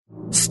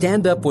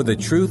Stand Up for the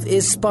Truth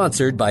is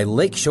sponsored by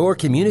Lakeshore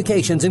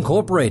Communications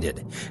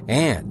Incorporated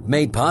and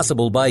made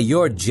possible by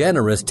your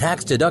generous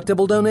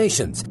tax-deductible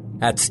donations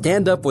at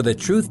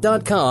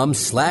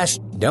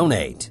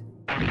standupforthetruth.com/donate.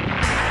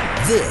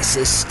 This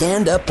is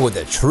Stand Up for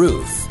the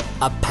Truth,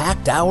 a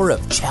packed hour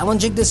of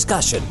challenging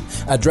discussion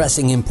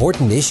addressing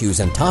important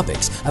issues and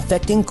topics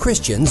affecting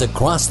Christians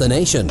across the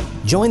nation.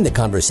 Join the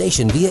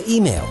conversation via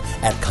email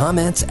at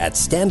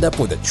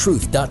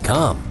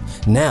comments@standupforthetruth.com.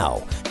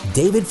 Now,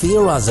 David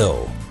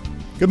Fiorazo.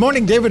 Good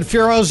morning. David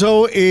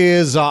Fiorazo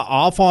is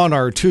off on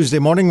our Tuesday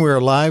morning. We're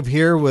live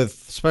here with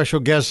special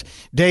guest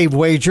Dave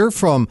Wager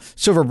from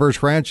Silver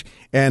Birch Ranch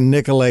and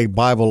Nicolet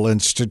Bible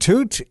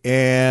Institute.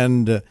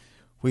 And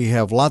we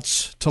have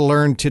lots to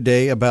learn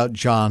today about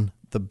John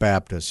the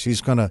Baptist. He's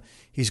gonna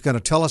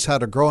tell us how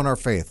to grow in our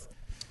faith.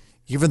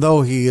 Even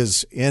though he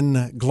is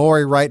in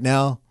glory right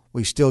now,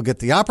 we still get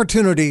the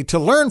opportunity to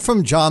learn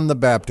from John the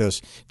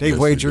Baptist. Dave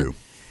Wager,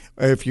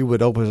 if you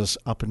would open us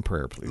up in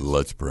prayer, please.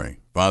 Let's pray.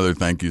 Father,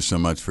 thank you so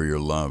much for your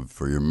love,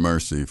 for your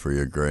mercy, for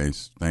your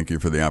grace. Thank you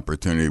for the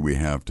opportunity we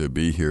have to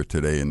be here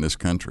today in this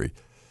country,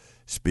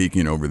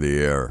 speaking over the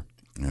air.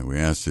 And we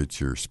ask that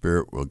your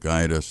Spirit will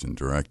guide us and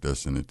direct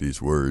us, and that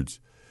these words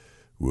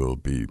will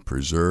be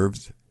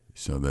preserved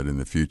so that in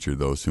the future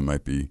those who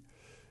might be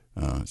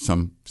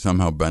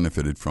somehow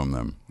benefited from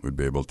them would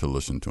be able to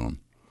listen to them.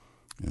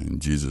 In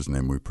Jesus'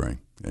 name we pray.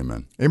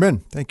 Amen.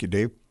 Amen. Thank you,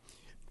 Dave.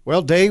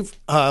 Well, Dave,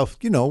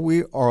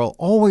 we are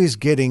always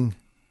getting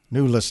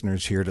new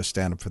listeners here to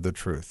Stand Up for the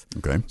Truth.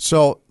 Okay.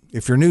 So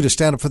if you're new to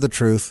Stand Up for the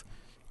Truth,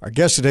 our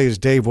guest today is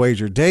Dave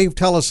Wager. Dave,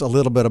 tell us a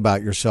little bit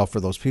about yourself for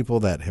those people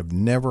that have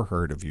never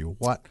heard of you.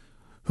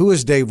 Who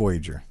is Dave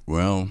Wager?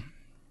 Well,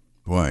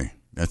 boy,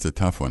 that's a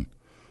tough one.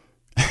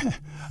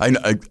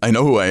 I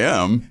know who I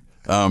am.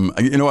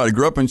 I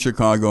grew up in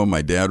Chicago.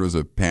 My dad was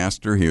a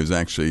pastor. He was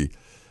actually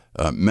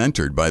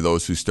mentored by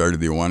those who started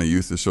the Awana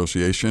Youth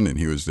Association, and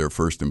he was their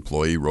first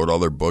employee, wrote all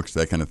their books,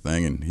 that kind of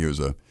thing, and he was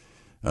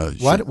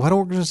what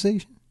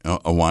organization?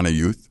 Awana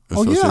Youth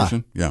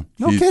Association. Oh, yeah.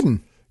 No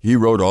kidding. He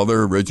wrote all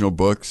their original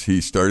books.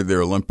 He started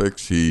their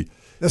Olympics. See,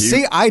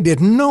 I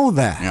didn't know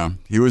that. Yeah,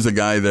 he was a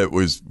guy that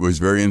was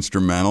very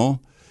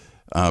instrumental,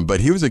 but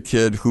he was a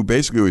kid who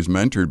basically was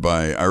mentored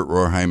by Art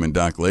Rohrheim and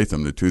Doc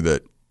Latham, the two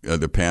that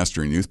the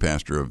pastor and youth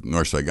pastor of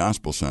Northside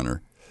Gospel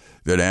Center,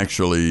 that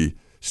actually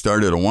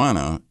started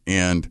Awana.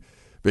 And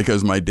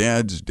because my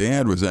dad's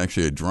dad was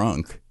actually a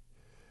drunk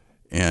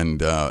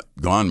and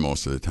gone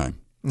most of the time.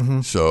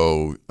 Mm-hmm.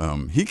 So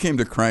he came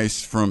to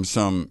Christ from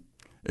some,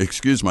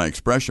 excuse my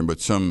expression,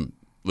 but some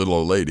little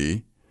old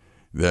lady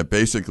that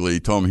basically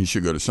told him he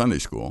should go to Sunday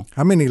school.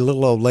 How many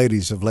little old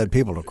ladies have led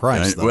people to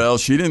Christ, though? Well,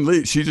 she didn't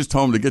leave. She just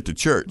told him to get to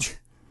church.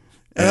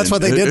 And that's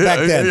what they did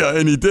back then. Yeah,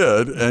 and he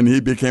did. And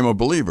he became a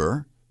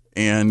believer.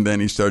 And then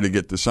he started to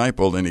get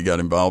discipled, and he got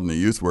involved in the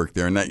youth work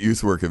there. And that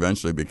youth work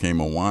eventually became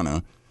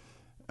Awana.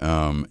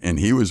 And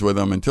he was with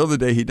them until the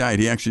day he died.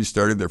 He actually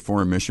started their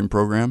foreign mission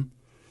program.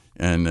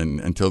 And then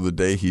until the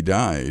day he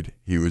died,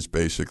 he was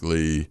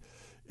basically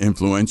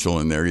influential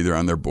in there, either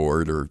on their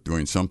board or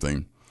doing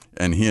something.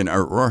 And he and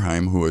Art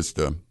Rohrheim, who was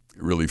the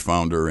really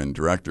founder and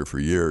director for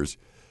years,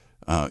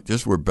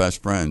 just were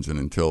best friends. And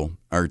until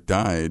Art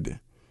died,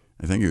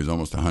 I think he was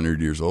almost 100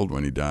 years old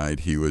when he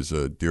died. He was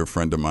a dear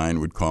friend of mine,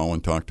 would call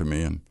and talk to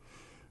me.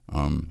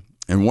 And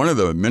one of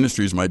the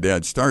ministries my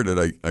dad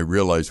started, I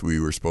realized we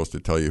were supposed to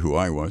tell you who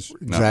I was,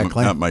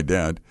 exactly. not my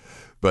dad.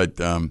 But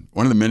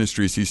one of the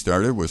ministries he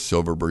started was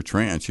Silver Birch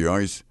Ranch. He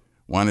always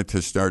wanted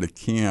to start a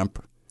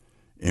camp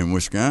in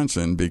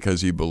Wisconsin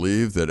because he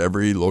believed that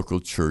every local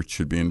church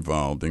should be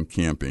involved in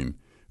camping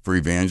for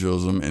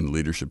evangelism and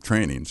leadership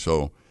training.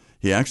 So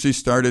he actually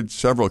started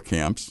several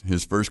camps.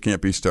 His first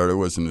camp he started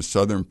was in the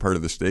southern part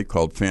of the state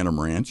called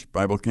Phantom Ranch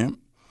Bible Camp.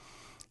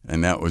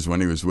 And that was when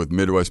he was with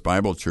Midwest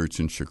Bible Church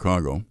in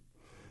Chicago.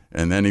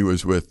 And then he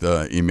was with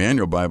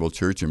Emmanuel Bible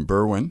Church in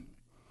Berwyn.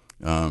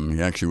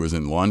 He actually was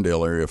in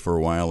Lawndale area for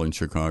a while in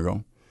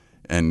Chicago.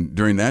 And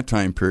during that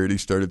time period, he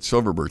started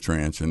Silver Birch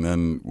Ranch. And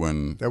then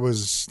when... That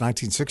was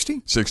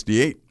 1960?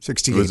 68.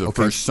 68, It was the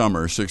okay. first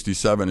summer.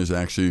 67 is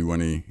actually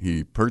when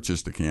he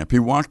purchased the camp. He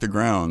walked the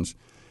grounds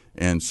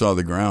and saw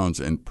the grounds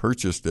and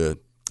purchased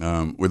it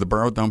with a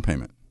borrowed down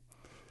payment.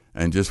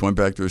 And just went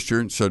back to his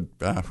church and said,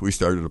 we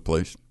started a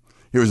place.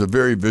 He was a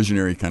very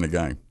visionary kind of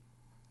guy.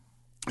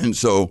 And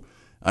so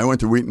I went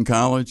to Wheaton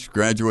College,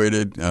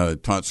 graduated,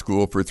 taught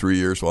school for 3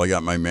 years while I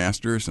got my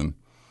master's,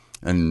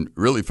 and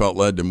really felt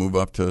led to move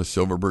up to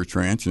Silver Birch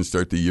Ranch and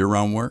start the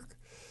year-round work.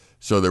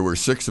 So there were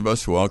 6 of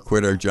us who all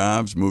quit our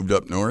jobs, moved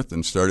up north,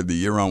 and started the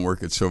year-round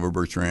work at Silver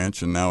Birch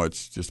Ranch. And now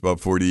it's just about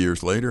 40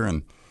 years later,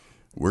 and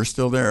we're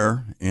still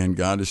there, and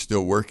God is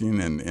still working,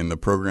 and the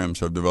programs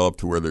have developed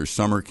to where there's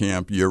summer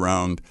camp,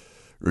 year-round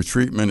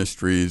retreat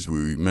ministries.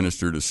 We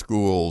minister to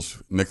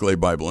schools. Nicolet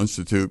Bible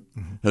Institute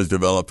has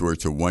developed where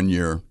it's a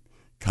 1-year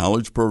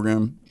college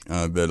program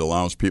that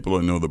allows people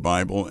to know the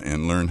Bible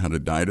and learn how to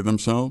die to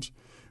themselves.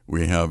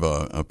 We have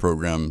a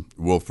program,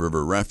 Wolf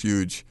River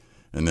Refuge,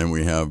 and then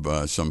we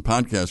have some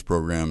podcast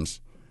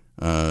programs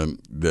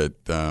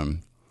that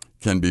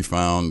can be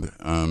found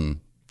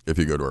if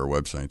you go to our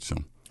website. So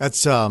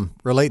that's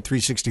Relate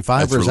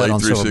 365. That's or is that on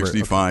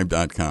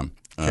Relate365.com.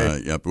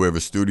 Okay. Yep, we have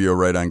a studio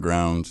right on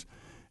grounds.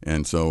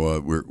 And so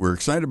we're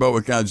excited about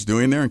what God's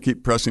doing there and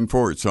keep pressing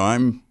forward. So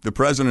I'm the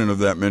president of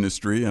that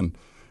ministry, and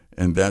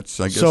that's,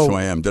 I guess, who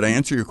I am. Did I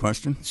answer your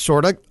question?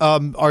 Sort of.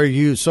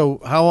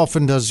 So how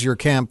often does your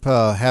camp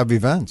have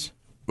events?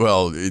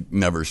 Well, it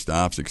never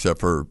stops except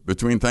for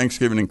between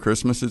Thanksgiving and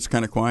Christmas, it's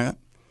kind of quiet.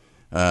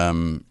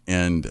 And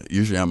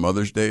usually on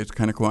Mother's Day, it's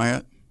kind of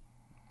quiet.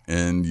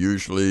 And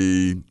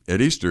usually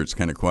at Easter, it's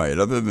kind of quiet.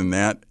 Other than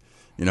that,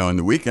 in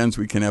the weekends,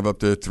 we can have up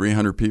to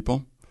 300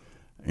 people.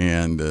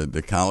 And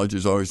the college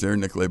is always there,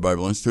 Nicolet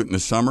Bible Institute. In the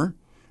summer,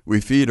 we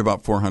feed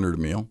about 400 a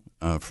meal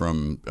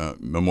from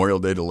Memorial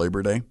Day to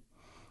Labor Day.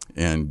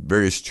 And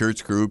various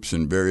church groups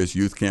and various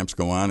youth camps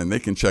go on, and they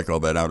can check all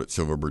that out at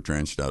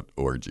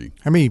silverbirchranch.org.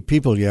 How many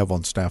people do you have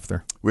on staff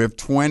there? We have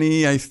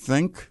 20, I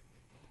think.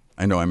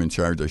 I know I'm in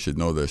charge. I should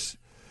know this.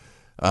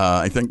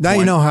 I think now 20,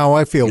 you know how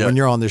I feel when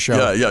you're on the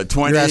show. Yeah,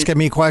 20. You're asking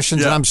me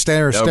questions, and I'm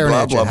staring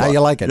blah, at you. Blah, How blah. you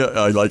like it? Yeah,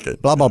 I like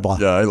it. Blah, blah, blah.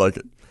 Yeah, I like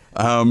it.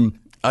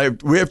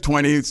 We have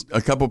 20,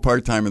 a couple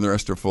part-time, and the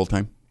rest are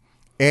full-time.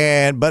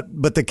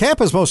 But the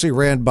camp is mostly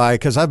ran by,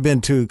 because I've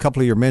been to a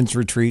couple of your men's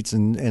retreats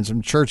and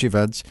some church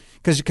events,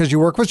 because you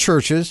work with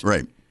churches,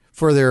 right,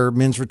 for their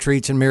men's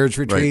retreats and marriage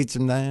retreats,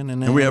 right.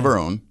 and we have our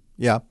own.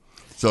 Yeah.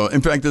 So,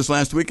 in fact, this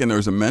last weekend there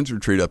was a men's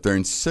retreat up there,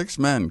 and 6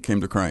 men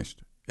came to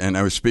Christ, and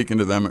I was speaking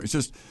to them. It's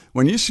just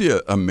when you see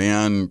a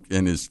man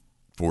in his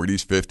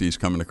 40s, 50s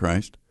coming to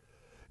Christ,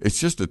 it's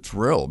just a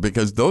thrill,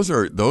 because those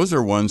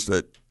are ones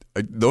that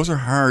those are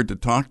hard to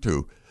talk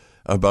to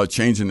about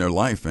changing their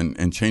life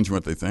and changing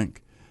what they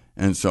think.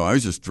 And so I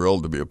was just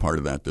thrilled to be a part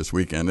of that this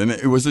weekend. And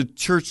it was a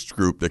church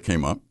group that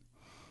came up.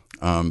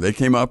 They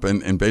came up,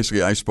 and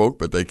basically I spoke,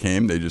 but they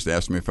came. They just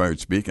asked me if I would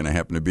speak, and I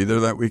happened to be there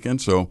that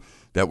weekend, so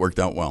that worked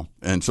out well.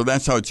 And so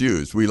that's how it's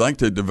used. We like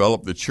to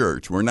develop the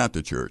church. We're not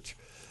the church.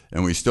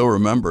 And we still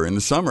remember. In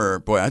the summer,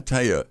 boy, I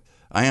tell you,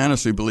 I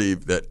honestly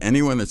believe that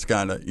anyone that's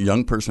got a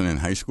young person in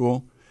high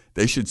school,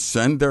 they should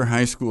send their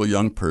high school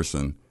young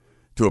person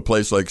to a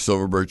place like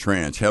Silver Birch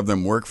Ranch, have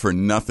them work for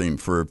nothing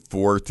for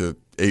 4 to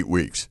 8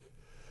 weeks,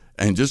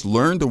 and just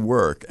learn to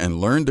work and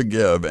learn to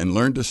give and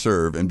learn to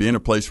serve and be in a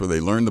place where they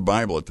learn the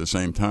Bible at the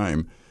same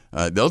time.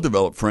 They'll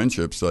develop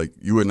friendships like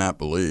you would not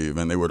believe,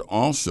 and they would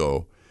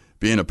also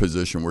be in a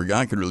position where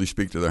God could really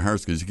speak to their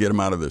hearts, because you get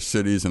them out of their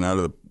cities and out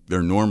of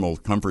their normal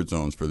comfort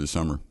zones for the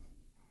summer.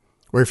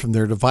 Away from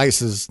their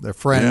devices, their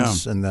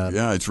friends, and the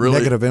it's really,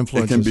 negative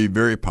influences. It can be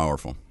very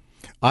powerful.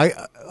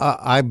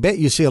 I bet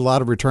you see a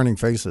lot of returning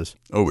faces.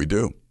 Oh, we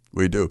do.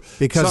 We do.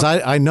 Because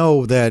I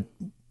know that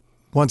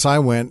once I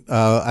went,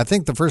 I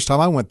think the first time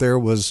I went there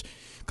was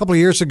a couple of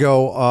years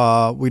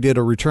ago. We did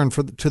a Return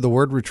to the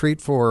Word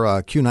retreat for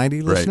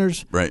Q90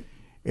 listeners. Right.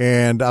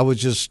 And I was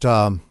just,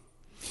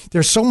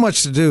 there's so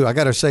much to do. I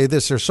got to say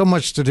this. There's so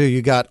much to do.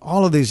 You got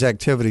all of these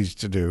activities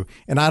to do,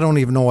 and I don't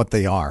even know what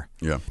they are.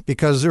 Yeah.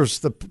 Because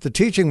the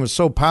teaching was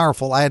so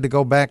powerful, I had to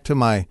go back to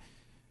my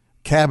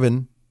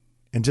cabin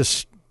and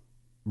just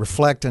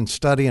reflect and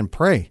study and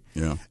pray.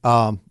 Yeah.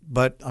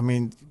 But, I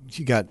mean,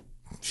 you got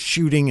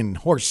shooting and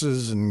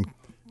horses and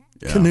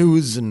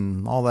canoes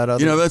and all that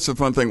other. That's the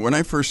fun thing. When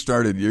I first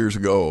started years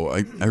ago,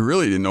 I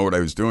really didn't know what I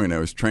was doing. I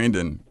was trained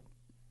in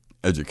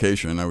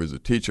education. I was a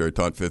teacher. I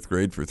taught 5th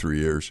grade for 3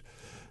 years.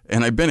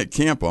 And I've been at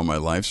camp all my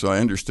life, so I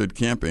understood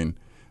camping.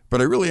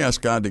 But I really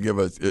asked God to give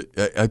us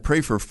 – I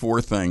pray for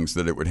 4 things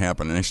that it would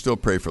happen, and I still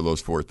pray for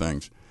those 4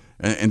 things.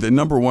 And the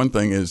number one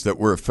thing is that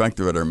we're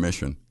effective at our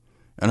mission.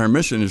 And our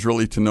mission is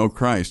really to know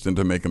Christ and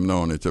to make him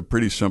known. It's a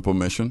pretty simple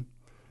mission.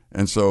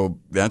 And so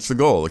that's the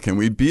goal. Can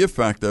we be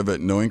effective at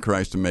knowing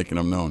Christ and making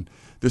him known?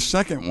 The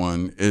second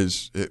one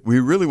is we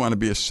really want to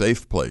be a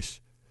safe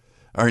place.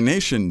 Our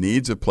nation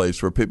needs a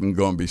place where people can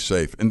go and be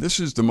safe. And this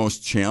is the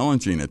most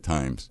challenging at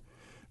times,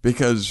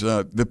 because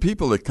the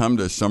people that come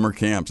to summer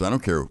camps, I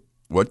don't care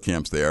what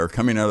camps they are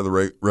coming out of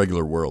the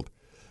regular world.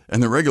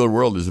 And the regular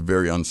world is a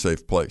very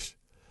unsafe place.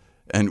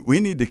 And we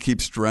need to keep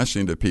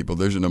stressing to people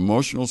there's an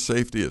emotional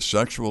safety, a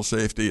sexual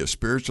safety, a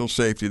spiritual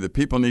safety that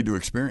people need to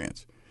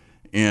experience.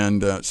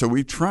 And so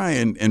we try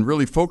and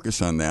really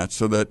focus on that,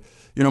 so that,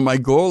 my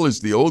goal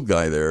as the old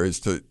guy there is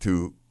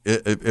to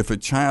if a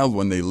child,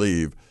 when they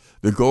leave,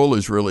 the goal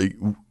is really,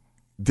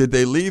 did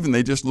they leave and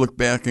they just look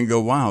back and go,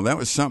 wow, that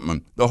was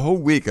something. The whole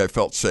week I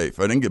felt safe.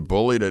 I didn't get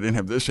bullied. I didn't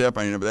have this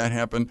happen. I didn't have that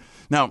happen.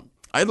 Now,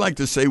 I'd like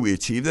to say we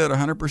achieve that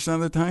 100%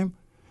 of the time,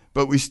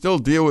 but we still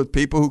deal with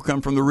people who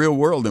come from the real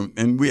world,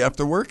 and we have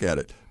to work at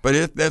it.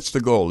 But that's the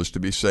goal, is to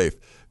be safe.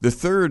 The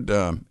third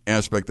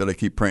aspect that I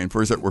keep praying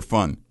for is that we're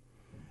fun.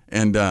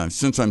 And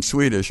since I'm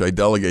Swedish, I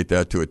delegate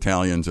that to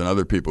Italians and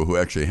other people who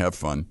actually have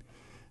fun.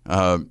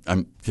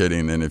 I'm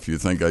kidding, and if you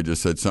think I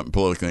just said something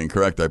politically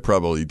incorrect, I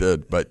probably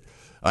did. But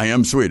I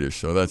am Swedish,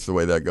 so that's the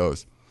way that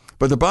goes.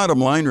 But the bottom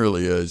line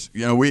really is,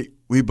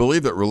 we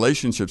believe that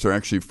relationships are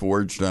actually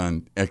forged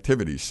on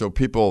activities. So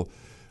people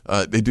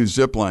they do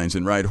zip lines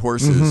and ride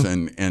horses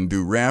and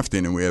do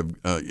rafting, and we have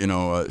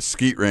a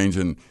skeet range,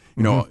 and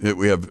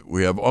we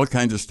have all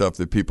kinds of stuff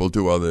that people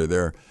do while they're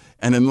there.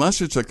 And unless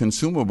it's a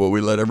consumable,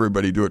 we let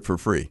everybody do it for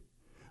free.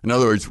 In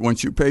other words,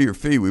 once you pay your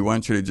fee, we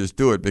want you to just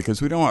do it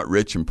because we don't want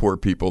rich and poor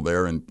people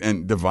there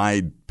and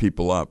divide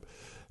people up.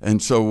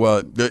 And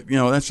so,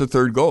 that's the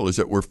third goal, is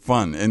that we're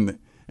fun. And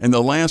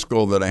the last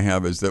goal that I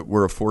have is that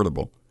we're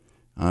affordable.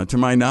 To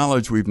my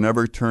knowledge, we've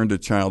never turned a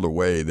child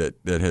away that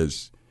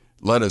has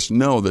let us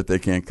know that they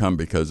can't come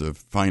because of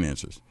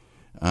finances.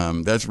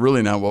 That's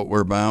really not what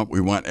we're about. We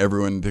want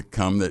everyone to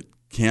come that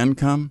can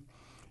come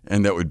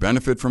and that would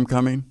benefit from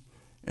coming.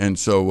 And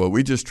so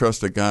we just trust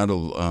that God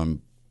will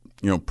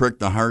prick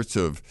the hearts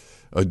of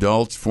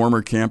adults,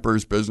 former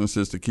campers,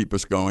 businesses to keep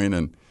us going.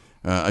 And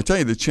I tell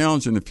you, the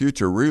challenge in the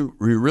future, we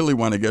really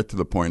want to get to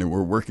the point, and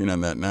we're working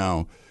on that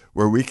now,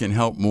 where we can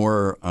help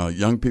more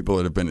young people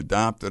that have been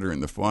adopted or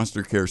in the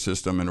foster care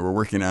system, and we're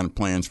working on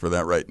plans for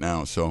that right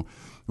now. So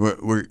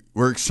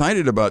we're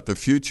excited about the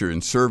future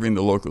and serving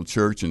the local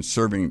church and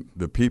serving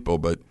the people,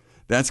 but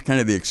that's kind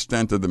of the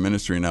extent of the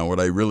ministry now, what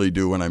I really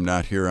do when I'm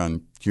not here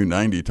on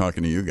Q90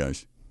 talking to you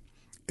guys.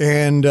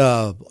 And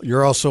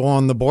you're also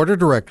on the board of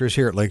directors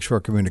here at Lakeshore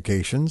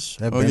Communications,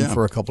 have been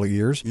for a couple of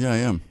years. Yeah, I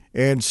am.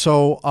 And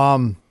so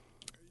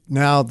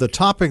now the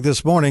topic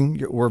this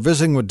morning, we're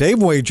visiting with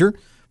Dave Wager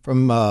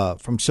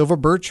from Silver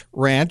Birch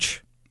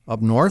Ranch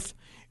up north,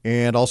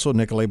 and also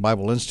Nicolet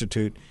Bible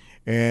Institute.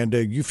 And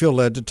you feel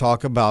led to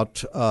talk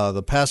about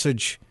the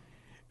passage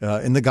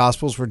in the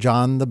Gospels where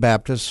John the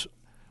Baptist,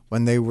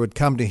 when they would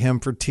come to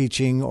him for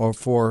teaching or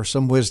for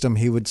some wisdom,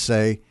 he would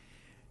say,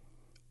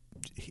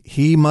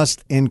 he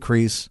must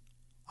increase,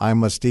 I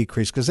must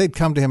decrease. Because they'd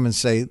come to him and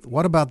say,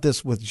 what about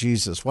this with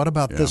Jesus? What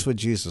about this with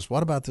Jesus?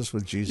 What about this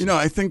with Jesus?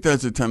 I think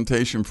that's a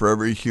temptation for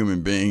every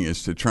human being,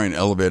 is to try and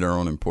elevate our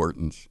own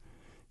importance.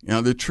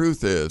 The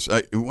truth is,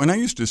 when I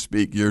used to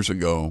speak years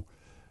ago,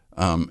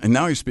 and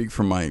now I speak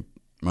from my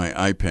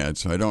iPad,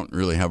 so I don't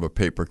really have a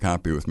paper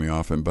copy with me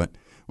often, but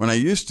when I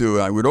used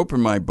to, I would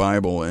open my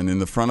Bible, and in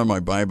the front of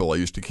my Bible, I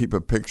used to keep a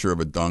picture of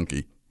a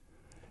donkey.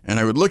 And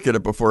I would look at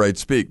it before I'd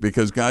speak,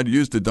 because God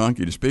used a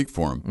donkey to speak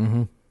for him.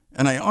 Mm-hmm.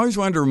 And I always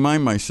wanted to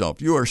remind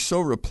myself, you are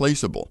so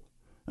replaceable.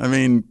 I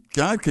mean,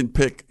 God can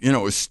pick,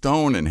 a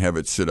stone and have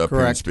it sit up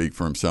here and speak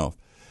for himself.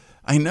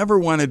 I never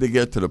wanted to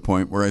get to the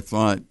point where I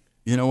thought,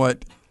 you know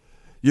what,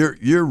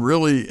 you're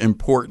really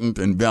important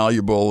and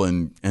valuable,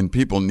 and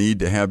people need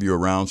to have you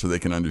around so they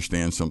can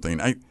understand something.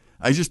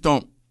 I just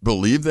don't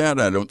believe that.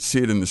 I don't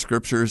see it in the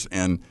scriptures,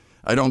 and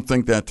I don't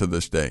think that to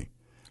this day.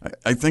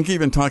 I think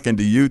even talking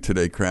to you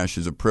today, Crash,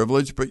 is a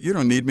privilege, but you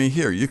don't need me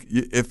here.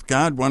 If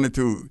God wanted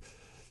to,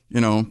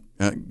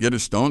 get a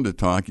stone to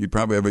talk, you'd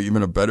probably have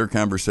even a better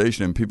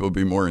conversation, and people would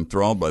be more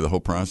enthralled by the whole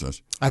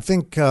process. I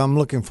think I'm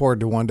looking forward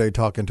to one day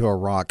talking to a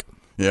rock.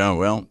 Yeah,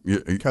 well,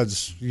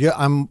 because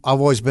I've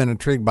always been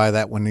intrigued by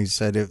that when he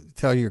said,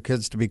 "Tell your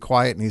kids to be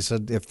quiet," and he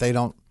said, "If they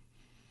don't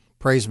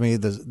praise me,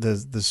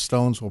 the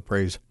stones will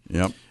praise."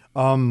 Yep.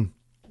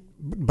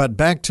 But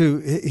back to,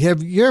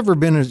 have you ever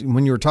been,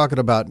 when you were talking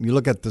about, you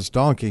look at this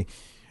donkey,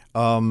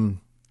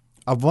 I'm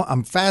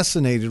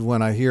fascinated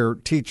when I hear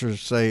teachers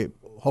say,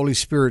 Holy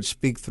Spirit,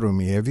 speak through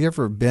me. Have you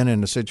ever been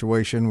in a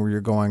situation where you're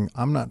going,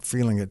 I'm not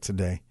feeling it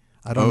today.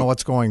 I don't know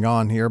what's going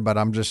on here, but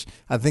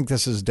I think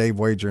this is Dave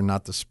Wager,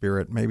 not the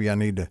Spirit. Maybe I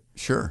need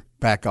to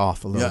back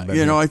off a little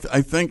bit.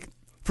 I think,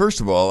 first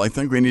of all, I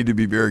think we need to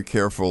be very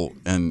careful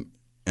and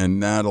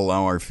not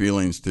allow our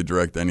feelings to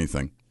direct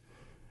anything.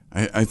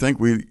 I think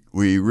we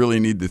really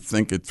need to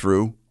think it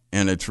through,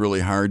 and it's really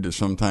hard to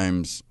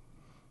sometimes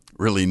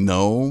really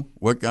know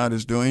what God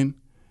is doing.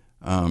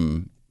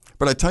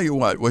 But I tell you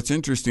what's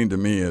interesting to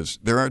me is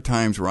there are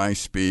times where I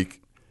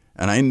speak,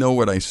 and I know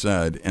what I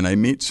said, and I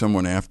meet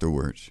someone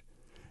afterwards,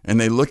 and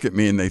they look at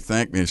me and they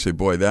thank me and say,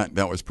 boy, that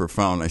was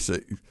profound. I say,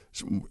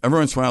 every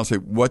once in a while I'll say,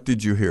 what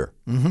did you hear?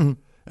 Mm-hmm.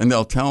 And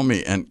they'll tell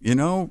me, and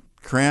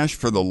Crash,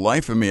 for the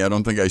life of me, I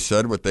don't think I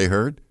said what they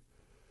heard.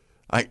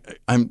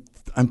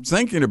 I'm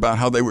thinking about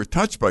how they were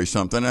touched by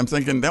something. I'm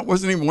thinking that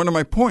wasn't even one of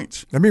my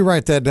points. Let me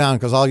write that down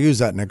because I'll use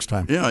that next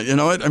time. Yeah, you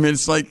know what? I mean,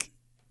 it's like,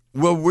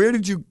 well, where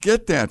did you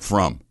get that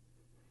from?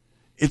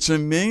 It's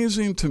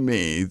amazing to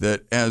me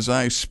that as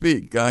I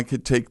speak, God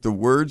could take the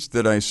words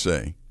that I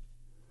say,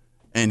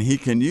 and he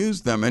can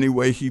use them any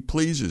way he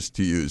pleases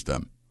to use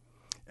them.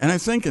 And I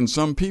think in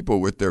some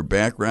people with their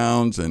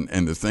backgrounds and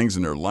the things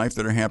in their life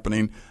that are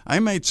happening, I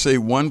might say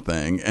one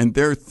thing and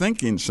they're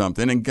thinking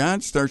something, and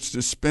God starts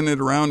to spin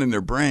it around in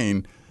their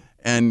brain.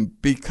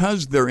 And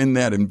because they're in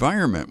that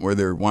environment where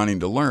they're wanting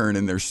to learn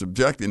and they're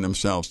subjecting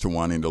themselves to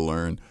wanting to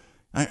learn,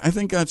 I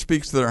think God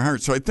speaks to their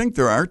heart. So I think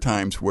there are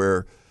times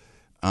where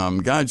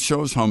God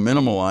shows how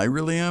minimal I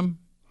really am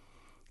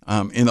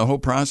in the whole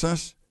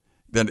process,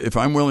 that if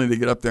I'm willing to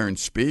get up there and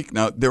speak.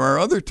 Now, there are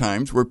other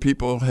times where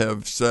people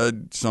have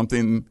said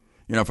something,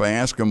 if I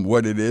ask them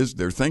what it is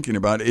they're thinking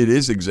about, it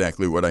is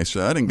exactly what I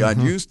said, and God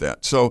used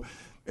that. So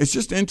it's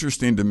just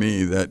interesting to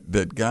me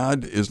that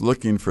God is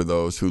looking for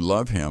those who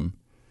love him,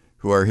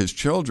 who are his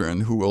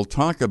children, who will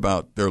talk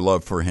about their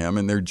love for him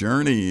and their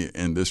journey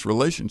in this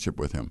relationship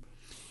with him.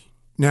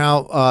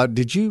 Now,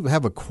 did you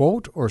have a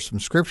quote or some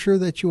scripture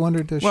that you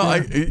wanted to share?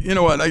 Well, you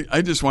know what?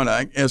 I just want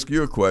to ask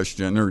you a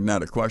question, or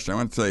not a question. I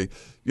want to say,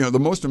 the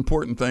most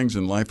important things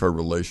in life are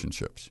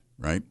relationships,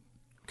 right?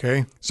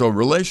 Okay. So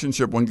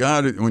relationship, when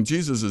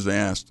Jesus is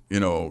asked,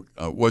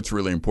 what's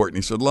really important,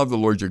 he said, love the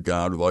Lord your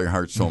God with all your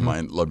heart, soul,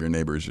 mind, love your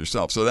neighbor as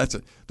yourself. So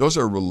those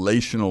are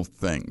relational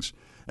things.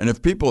 And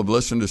if people have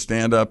listened to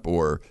Stand Up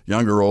or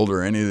Young or Old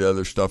or any of the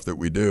other stuff that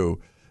we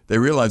do, they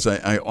realize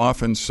I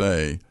often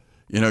say,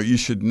 you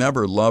should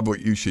never love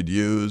what you should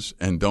use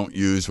and don't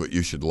use what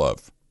you should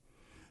love.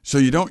 So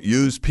you don't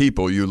use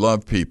people, you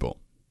love people.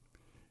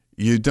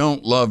 You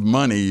don't love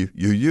money,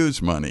 you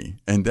use money.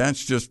 And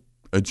that's just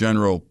a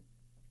general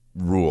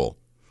rule.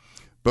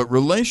 But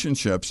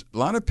relationships, a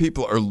lot of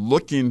people are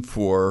looking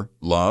for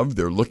love.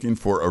 They're looking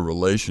for a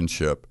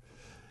relationship.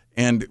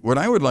 And what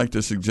I would like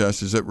to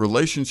suggest is that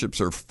relationships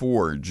are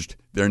forged.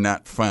 They're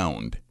not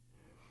found.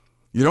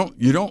 You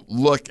don't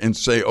look and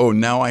say, oh,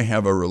 now I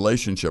have a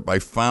relationship. I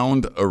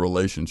found a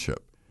relationship.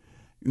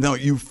 No,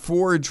 you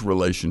forge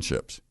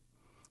relationships.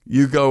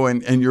 You go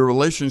and your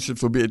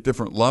relationships will be at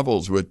different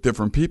levels with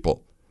different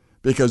people.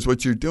 Because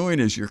what you're doing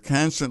is you're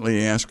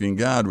constantly asking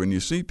God when you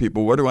see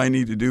people, what do I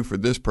need to do for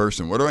this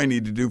person? What do I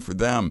need to do for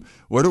them?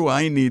 What do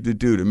I need to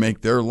do to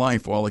make their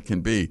life all it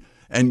can be?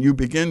 And you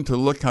begin to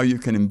look how you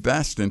can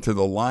invest into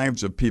the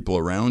lives of people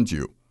around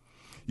you.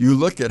 You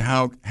look at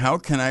how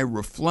can I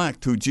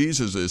reflect who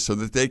Jesus is so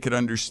that they could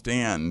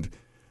understand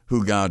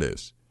who God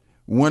is.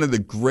 One of the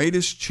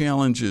greatest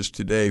challenges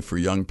today for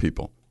young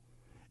people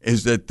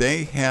is that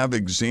they have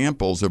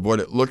examples of what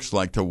it looks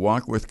like to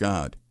walk with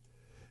God.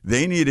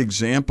 They need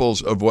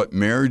examples of what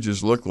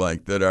marriages look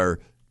like that are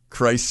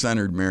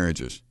Christ-centered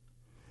marriages.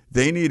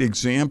 They need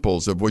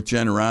examples of what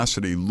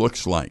generosity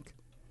looks like.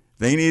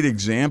 They need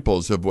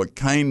examples of what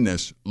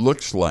kindness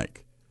looks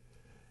like.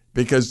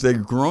 Because they're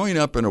growing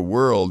up in a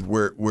world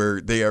where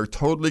they are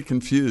totally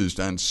confused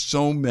on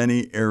so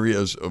many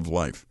areas of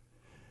life.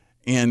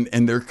 And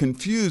they're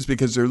confused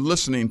because they're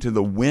listening to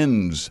the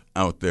winds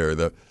out there.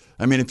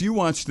 If you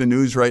watch the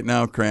news right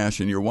now, Crash,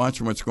 and you're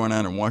watching what's going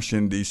on in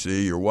Washington,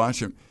 D.C., you're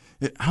watching,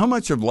 how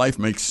much of life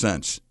makes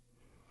sense?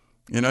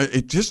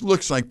 It just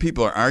looks like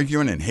people are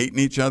arguing and hating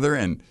each other,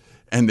 and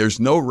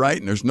there's no right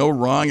and there's no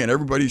wrong, and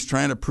everybody's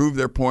trying to prove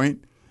their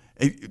point.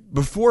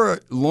 Before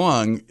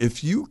long,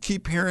 if you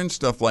keep hearing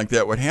stuff like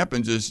that, what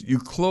happens is you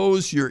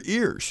close your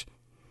ears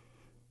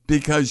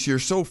because you're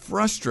so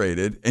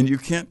frustrated and you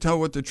can't tell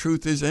what the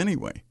truth is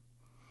anyway.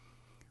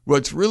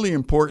 What's really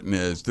important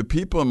is the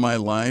people in my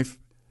life,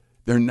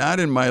 they're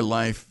not in my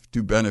life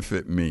to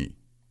benefit me.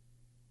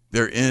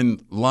 They're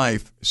in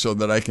life so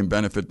that I can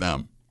benefit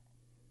them.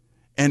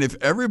 And if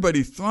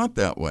everybody thought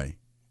that way,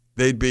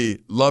 they'd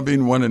be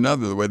loving one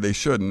another the way they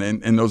should.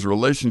 And those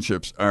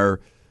relationships are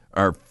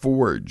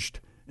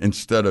forged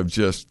instead of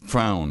just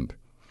found.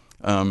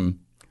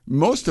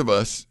 Most of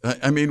us,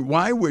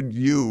 why would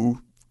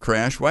you,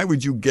 Crash, why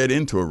would you get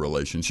into a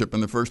relationship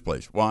in the first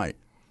place? Why?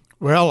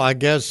 Well, I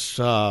guess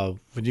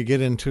when you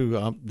get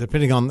into,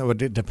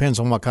 it depends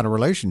on what kind of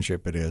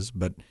relationship it is,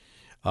 but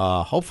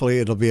hopefully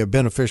it'll be a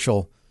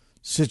beneficial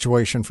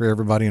situation for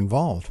everybody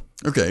involved.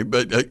 Okay,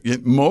 but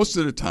most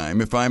of the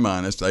time, if I'm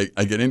honest, I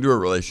get into a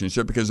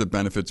relationship because it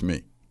benefits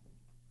me.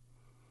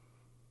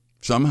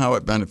 Somehow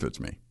it benefits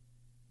me.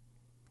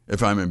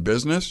 If I'm in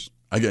business,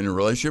 I get in a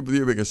relationship with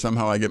you because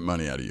somehow I get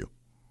money out of you.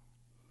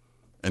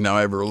 And now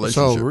I have a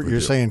relationship with you. So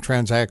you're saying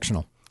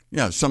transactional.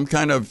 Yeah, some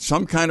kind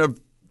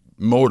of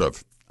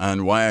motive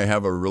on why I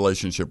have a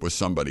relationship with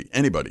somebody,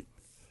 anybody.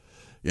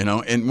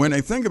 And when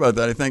I think about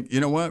that, I think,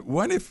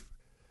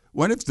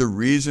 what if the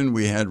reason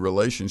we had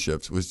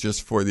relationships was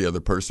just for the other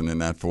person and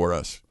not for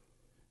us?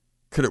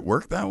 Could it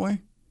work that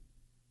way?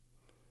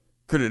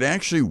 Could it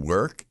actually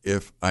work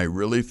if I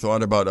really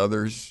thought about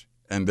others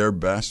and their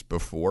best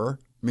before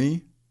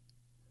me?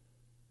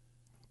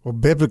 Well,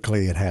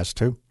 biblically it has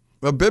to.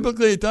 Well,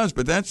 biblically it does,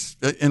 but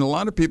in a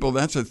lot of people,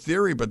 that's a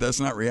theory, but that's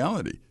not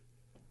reality.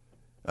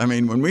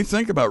 When we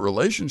think about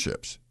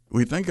relationships,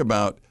 we think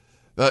about,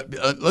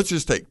 let's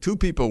just take two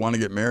people want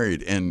to get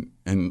married, and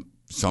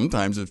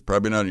sometimes it's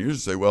probably not unusual to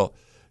say, well,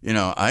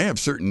 I have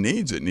certain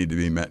needs that need to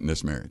be met in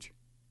this marriage.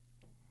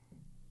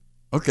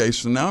 Okay,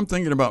 so now I'm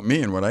thinking about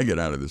me and what I get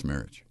out of this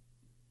marriage.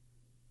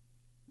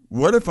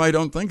 What if I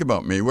don't think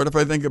about me? What if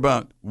I think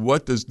about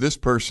what does this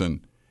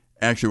person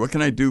actually, what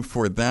can I do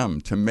for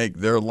them to make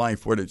their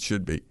life what it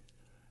should be?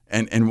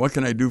 And what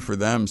can I do for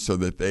them so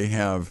that they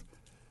have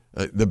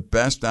the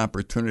best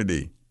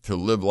opportunity to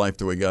live life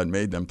the way God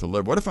made them to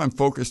live? What if I'm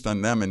focused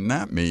on them and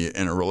not me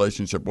in a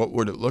relationship? What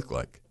would it look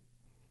like?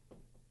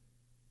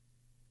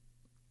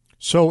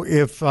 So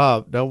if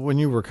when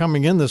you were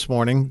coming in this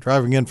morning,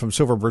 driving in from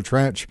Silver Birch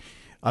Ranch,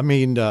 was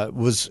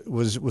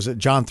it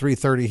John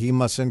 3:30? He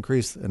must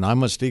increase and I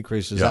must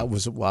decrease. That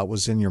was what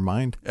was in your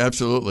mind?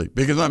 Absolutely,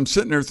 because I'm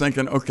sitting there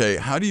thinking, okay,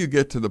 how do you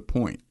get to the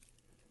point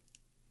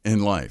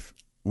in life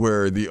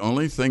where the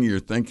only thing you're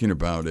thinking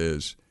about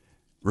is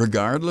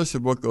regardless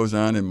of what goes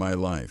on in my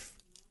life,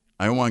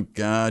 I want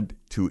God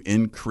to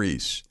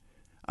increase.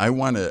 I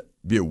want to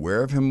be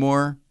aware of him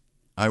more.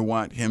 I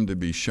want him to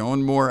be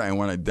shown more. I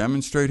want to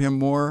demonstrate him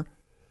more.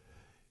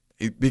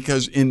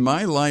 Because in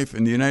my life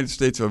in the United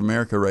States of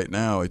America right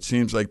now, it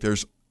seems like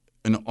there's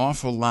an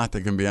awful lot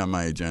that can be on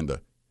my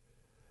agenda.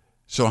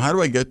 So how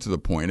do I get to the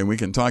point, and we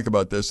can talk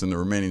about this in the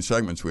remaining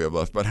segments we have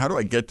left, but how do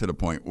I get to the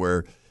point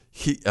where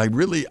I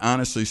really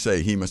honestly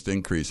say he must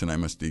increase and I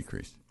must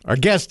decrease? Our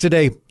guest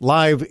today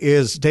live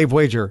is Dave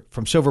Wager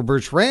from Silver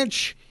Birch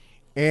Ranch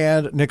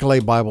and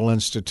Nicolet Bible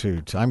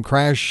Institute. I'm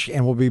Crash,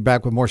 and we'll be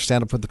back with more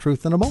Stand Up for the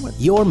Truth in a moment.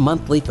 Your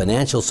monthly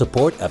financial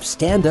support of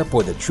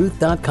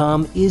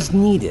StandUpForTheTruth.com is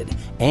needed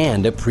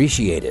and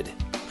appreciated.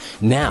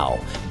 Now,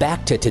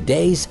 back to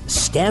today's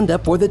Stand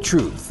Up for the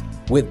Truth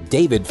with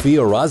David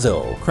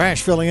Fiorazo.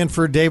 Crash filling in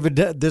for David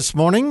this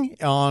morning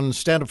on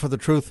Stand Up for the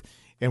Truth,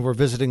 and we're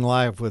visiting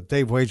live with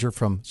Dave Wager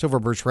from Silver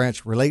Birch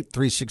Ranch,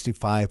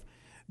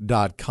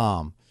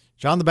 Relate365.com.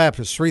 John the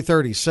Baptist,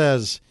 3:30,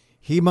 says,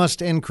 he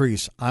must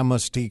increase, I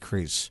must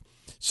decrease.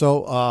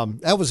 So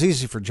that was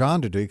easy for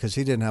John to do because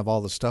he didn't have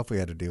all the stuff we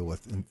had to deal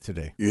with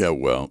today. Yeah,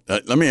 well,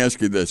 let me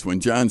ask you this. When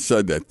John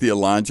said that,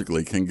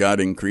 theologically, can God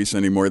increase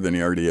any more than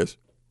he already is?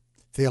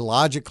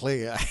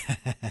 Theologically,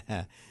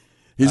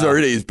 he's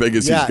already as big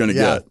as he's going to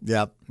get.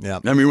 Yeah.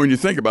 I mean, when you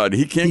think about it,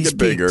 he can't get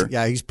bigger.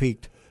 Yeah, he's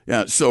peaked.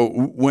 Yeah, so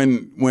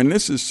when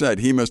this is said,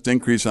 he must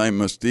increase, I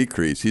must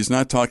decrease, he's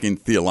not talking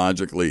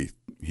theologically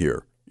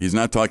here. He's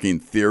not talking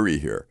theory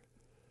here.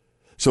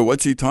 So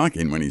what's he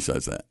talking when he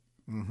says that?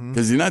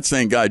 Because he's not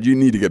saying, God, you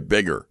need to get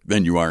bigger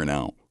than you are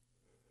now.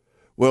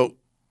 Well,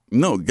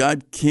 no,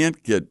 God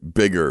can't get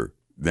bigger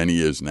than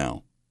he is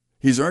now.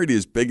 He's already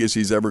as big as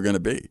he's ever going to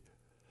be.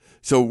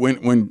 So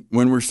when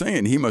we're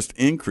saying he must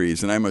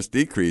increase and I must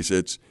decrease,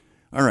 it's,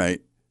 all right,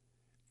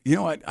 you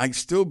know what? I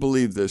still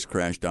believe this,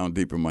 Crash, down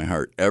deep in my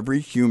heart. Every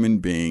human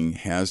being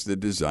has the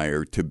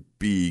desire to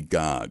be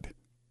God,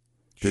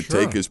 to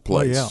take his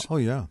place. Oh,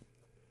 yeah.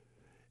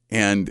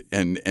 And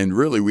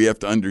really, we have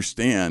to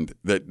understand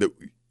that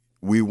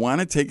we want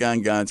to take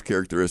on God's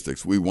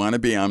characteristics. We want to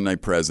be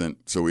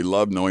omnipresent, so we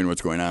love knowing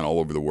what's going on all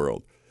over the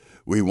world.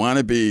 We want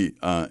to be,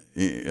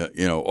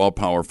 all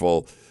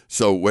powerful.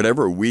 So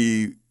whatever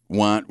we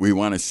want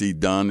to see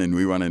done, and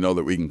we want to know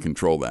that we can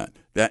control that.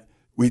 That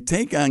we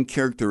take on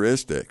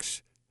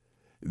characteristics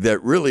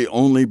that really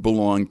only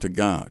belong to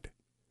God.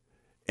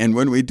 And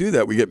when we do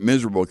that, we get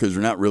miserable because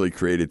we're not really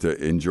created to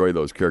enjoy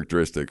those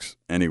characteristics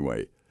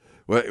anyway.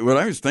 What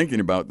I was thinking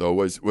about, though,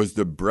 was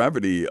the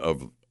brevity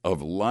of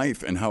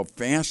life and how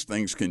fast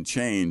things can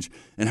change,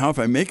 and how if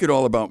I make it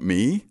all about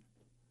me,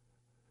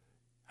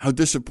 how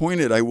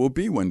disappointed I will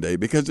be one day,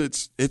 because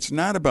it's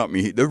not about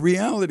me. The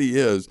reality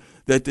is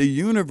that the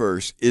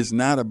universe is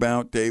not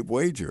about Dave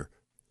Wager.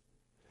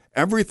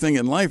 Everything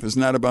in life is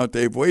not about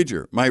Dave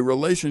Wager. My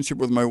relationship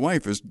with my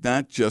wife is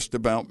not just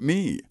about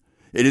me.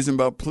 It isn't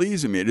about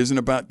pleasing me.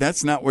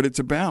 That's not what it's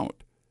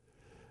about.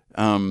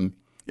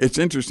 It's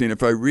interesting,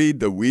 if I read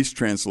the Weiss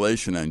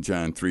translation on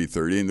John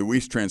 3:30, and the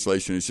Weiss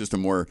translation is just a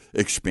more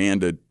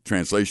expanded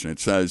translation, it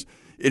says,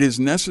 it is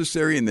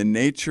necessary in the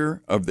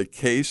nature of the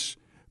case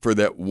for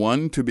that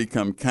one to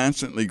become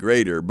constantly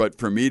greater, but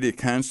for me to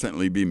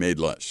constantly be made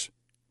less.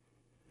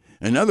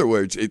 In other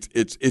words,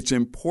 it's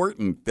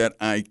important that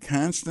I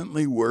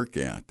constantly work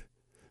at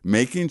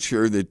making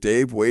sure that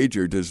Dave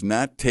Wager does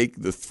not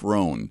take the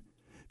throne,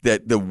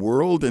 that the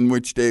world in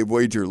which Dave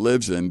Wager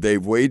lives in,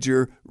 Dave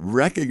Wager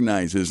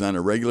recognizes on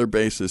a regular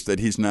basis that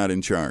he's not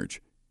in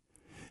charge.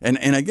 And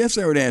I guess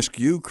I would ask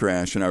you,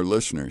 Crash, and our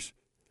listeners,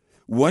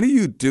 what are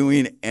you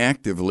doing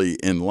actively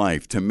in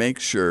life to make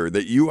sure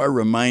that you are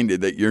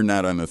reminded that you're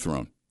not on the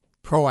throne?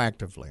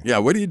 Proactively. Yeah,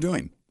 what are you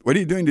doing? What are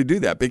you doing to do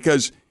that?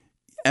 Because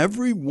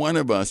every one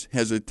of us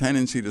has a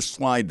tendency to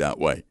slide that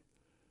way.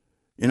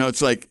 You know,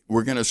 it's like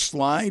we're going to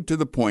slide to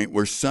the point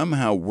where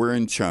somehow we're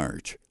in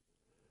charge.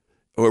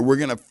 Or we're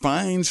going to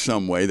find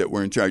some way that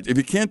we're in charge. If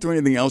you can't do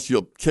anything else,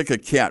 you'll kick a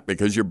cat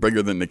because you're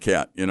bigger than the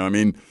cat. You know what I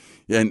mean?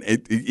 And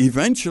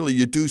eventually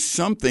you do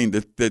something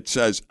that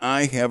says,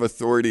 I have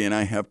authority and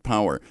I have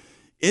power.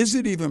 Is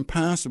it even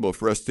possible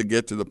for us to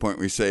get to the point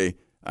where we say,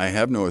 I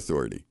have no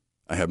authority,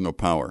 I have no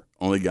power,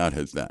 only God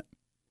has that,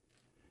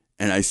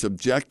 and I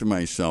subject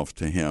myself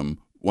to him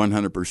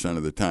 100%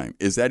 of the time?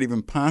 Is that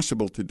even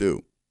possible to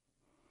do?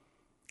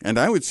 And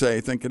I would say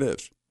I think it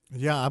is.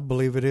 Yeah, I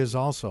believe it is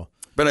also.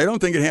 But I don't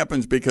think it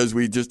happens because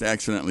we just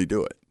accidentally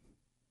do it.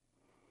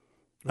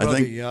 Well, I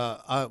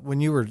think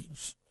when you were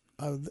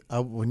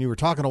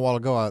talking a while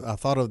ago, I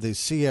thought of the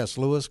C.S.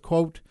 Lewis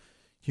quote: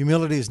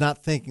 "Humility is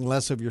not thinking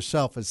less of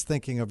yourself; it's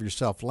thinking of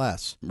yourself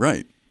less."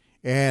 Right.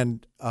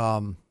 And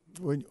I'll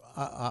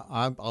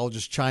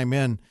just chime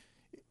in.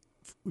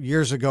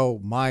 Years ago,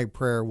 my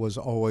prayer was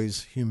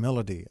always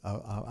humility.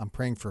 I'm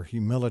praying for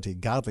humility,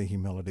 godly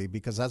humility,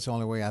 because that's the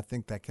only way I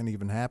think that can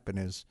even happen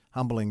is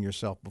humbling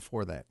yourself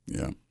before that.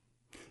 Yeah.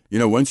 You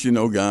know, once you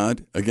know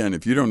God, again,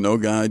 if you don't know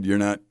God, you're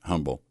not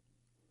humble.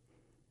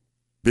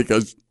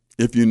 Because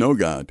if you know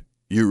God,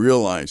 you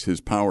realize his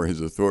power,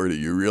 his authority.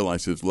 You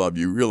realize his love.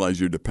 You realize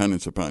your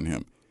dependence upon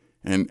him.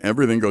 And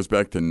everything goes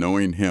back to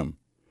knowing him.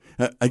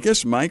 I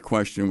guess my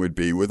question would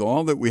be, with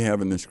all that we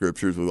have in the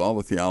scriptures, with all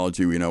the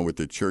theology we know with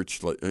the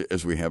church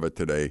as we have it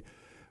today,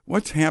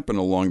 what's happened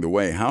along the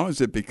way? How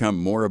has it become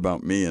more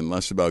about me and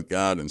less about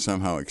God and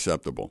somehow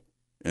acceptable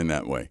in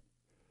that way?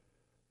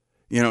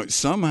 You know,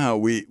 somehow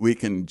we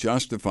can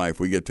justify, if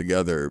we get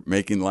together,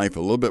 making life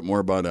a little bit more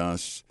about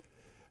us.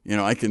 You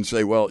know, I can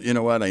say, well, you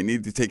know what, I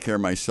need to take care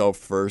of myself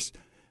first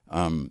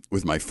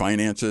with my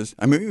finances.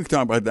 I mean, we can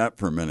talk about that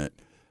for a minute.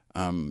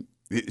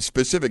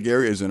 Specific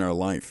areas in our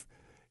life.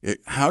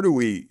 How do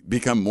we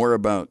become more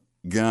about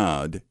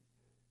God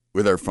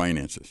with our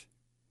finances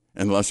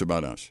and less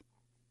about us?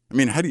 I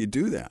mean, how do you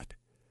do that?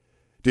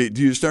 Do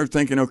you start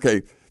thinking,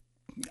 okay,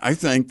 I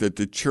think that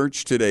the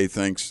church today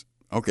thinks,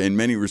 okay, in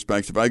many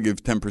respects, if I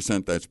give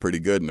 10%, that's pretty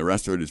good, and the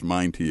rest of it is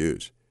mine to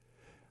use.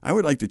 I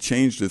would like to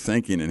change the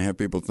thinking and have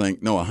people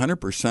think, no,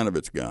 100% of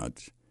it's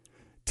God's.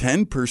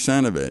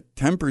 10% of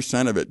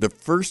it, the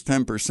first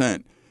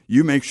 10%,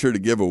 you make sure to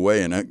give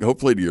away, and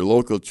hopefully to your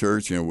local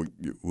church, you know,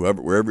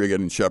 wherever you're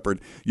getting shepherd,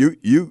 you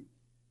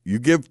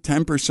give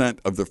 10%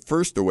 of the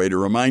first away to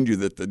remind you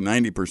that the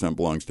 90%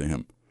 belongs to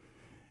him.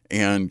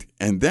 And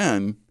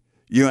then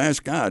you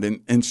ask God,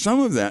 and some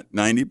of that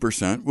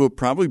 90% will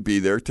probably be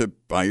there to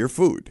buy your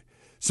food.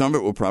 Some of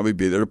it will probably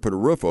be there to put a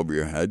roof over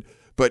your head.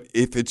 But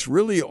if it's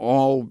really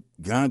all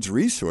God's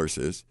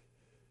resources,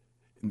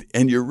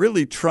 and you're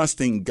really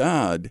trusting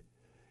God,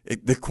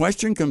 the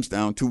question comes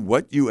down to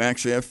what you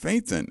actually have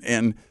faith in.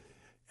 And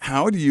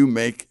how do you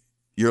make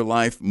your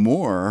life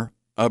more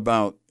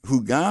about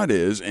who God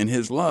is and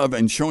his love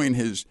and showing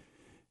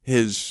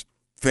his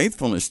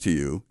faithfulness to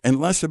you and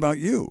less about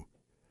you?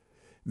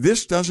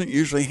 This doesn't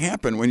usually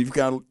happen when you've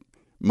got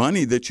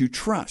money that you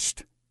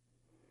trust.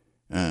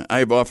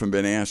 I've often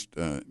been asked,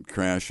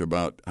 Crash,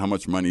 about how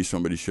much money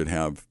somebody should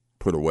have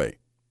put away,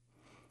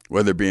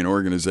 whether it be an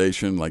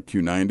organization like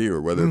Q90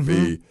 or whether it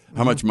be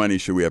how much money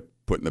should we have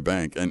put in the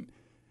bank. And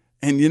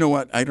you know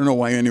what? I don't know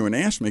why anyone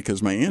asked me,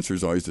 because my answer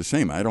is always the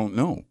same. I don't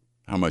know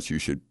how much you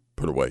should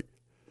put away.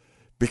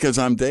 Because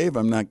I'm Dave,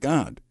 I'm not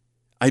God.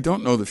 I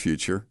don't know the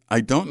future. I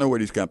don't know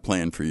what he's got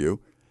planned for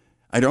you.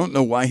 I don't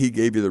know why he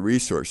gave you the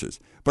resources.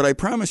 But I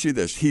promise you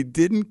this, he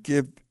didn't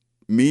give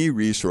me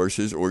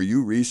resources or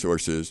you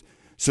resources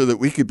so that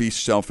we could be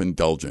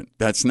self-indulgent.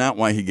 That's not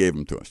why he gave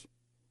them to us.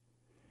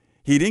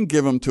 He didn't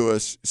give them to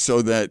us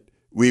so that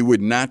we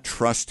would not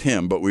trust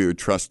him, but we would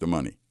trust the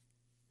money.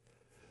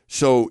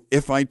 So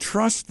if I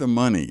trust the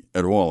money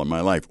at all in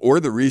my life, or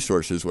the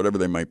resources, whatever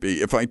they might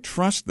be, if I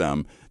trust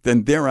them,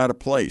 then they're out of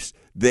place.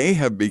 They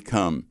have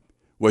become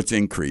what's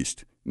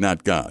increased,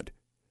 not God.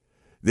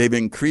 They've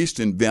increased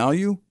in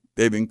value,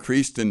 they've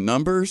increased in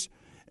numbers,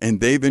 and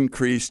they've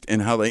increased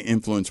in how they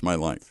influence my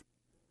life.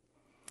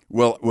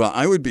 Well,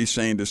 I would be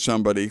saying to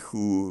somebody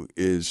who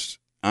is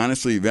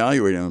honestly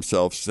evaluating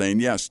themselves,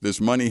 saying, yes,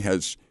 this money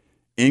has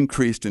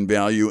increased in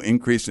value,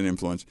 increased in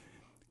influence.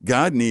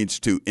 God needs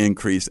to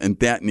increase, and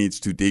that needs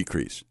to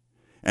decrease.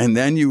 And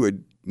then you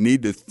would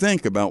need to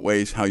think about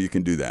ways how you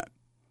can do that.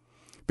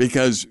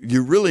 Because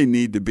you really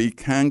need to be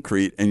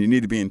concrete, and you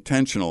need to be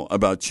intentional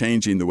about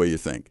changing the way you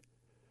think.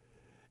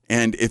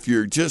 And if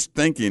you're just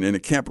thinking in a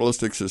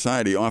capitalistic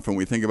society, often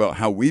we think about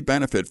how we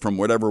benefit from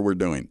whatever we're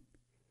doing.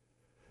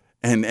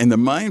 And the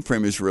mind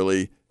frame is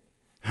really,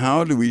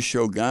 how do we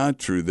show God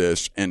through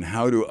this, and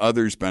how do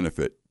others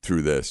benefit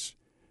through this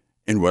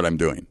in what I'm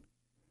doing?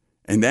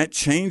 And that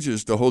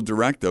changes the whole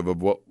directive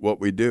of what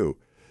we do.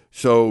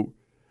 So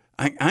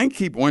I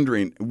keep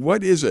wondering,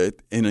 what is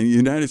it in the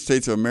United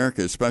States of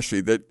America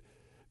especially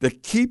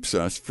that keeps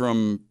us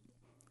from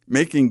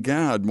making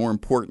God more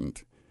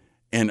important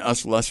and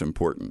us less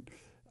important?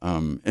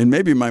 And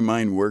maybe my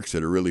mind works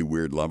at a really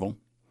weird level.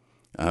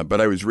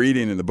 But I was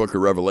reading in the book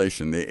of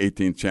Revelation, the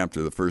 18th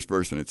chapter, the first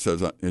verse, and it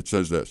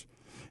says this.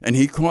 And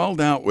he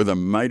called out with a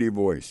mighty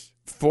voice,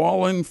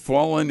 "Fallen,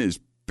 fallen is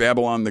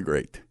Babylon the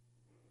Great.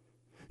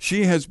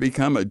 She has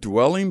become a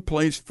dwelling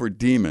place for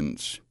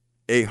demons,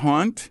 a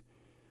haunt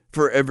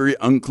for every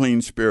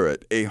unclean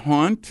spirit, a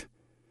haunt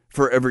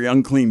for every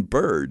unclean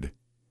bird,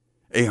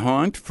 a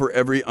haunt for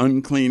every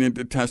unclean and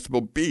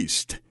detestable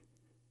beast."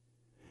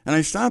 And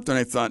I stopped and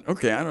I thought,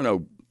 okay, I don't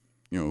know,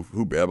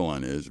 who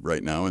Babylon is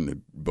right now in the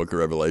book of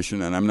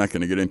Revelation, and I'm not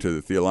going to get into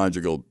the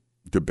theological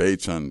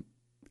debates on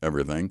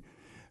everything,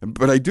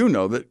 but I do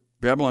know that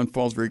Babylon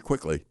falls very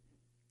quickly.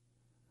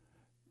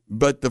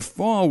 But the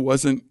fall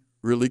wasn't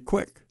really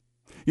quick.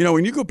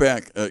 When you go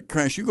back,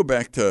 Crash, you go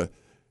back to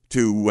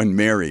when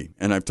Mary,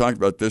 and I've talked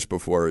about this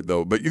before,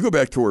 though, but you go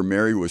back to where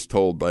Mary was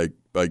told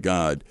by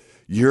God,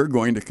 you're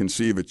going to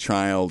conceive a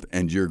child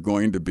and you're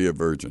going to be a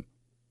virgin.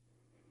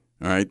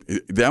 All right?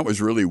 That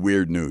was really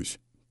weird news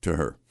to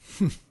her.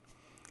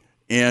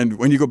 And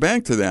when you go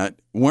back to that,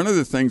 one of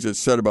the things that's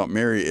said about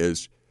Mary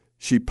is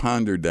she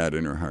pondered that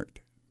in her heart.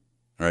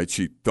 All right?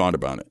 She thought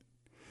about it.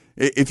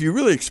 If you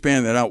really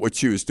expand that out, what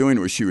she was doing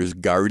was she was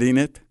guarding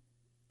it.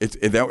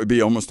 That would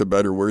be almost a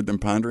better word than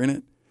pondering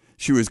it.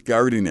 She was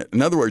guarding it. In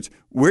other words,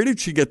 where did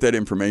she get that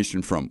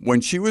information from?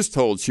 When she was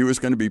told she was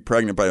going to be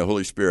pregnant by the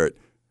Holy Spirit,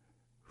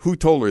 who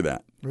told her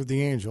that? Or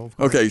the angel.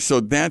 Okay, so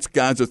that's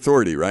God's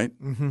authority, right?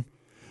 Mm-hmm.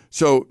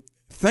 So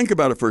think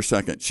about it for a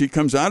second. She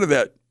comes out of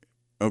that,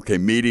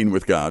 meeting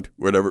with God,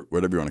 whatever you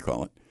want to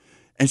call it,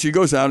 and she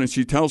goes out and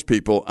she tells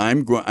people,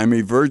 I'm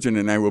a virgin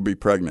and I will be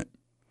pregnant.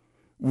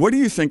 What do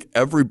you think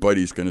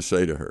everybody's going to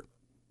say to her?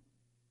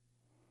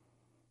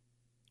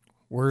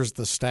 Where's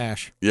the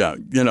stash? Yeah,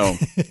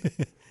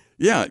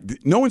 yeah,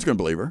 no one's going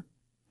to believe her.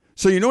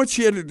 So you know what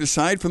she had to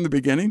decide from the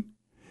beginning?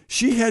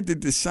 She had to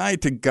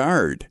decide to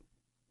guard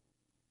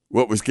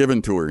what was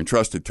given to her,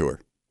 entrusted to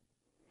her.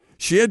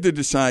 She had to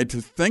decide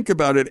to think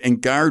about it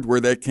and guard where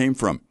that came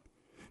from.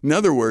 In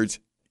other words,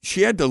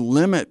 she had to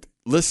limit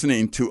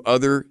listening to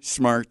other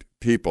smart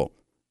people.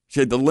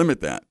 She had to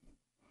limit that.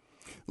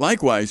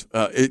 Likewise,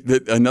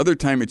 another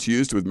time it's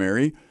used with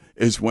Mary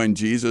is when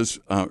Jesus,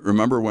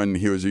 remember when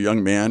he was a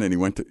young man and he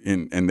went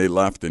and they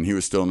left and he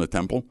was still in the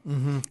temple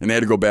and they had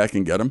to go back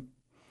and get him.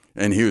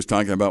 And he was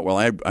talking about,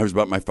 I was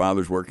about my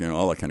father's work and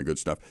all that kind of good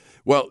stuff.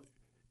 Well,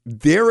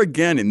 there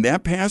again in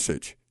that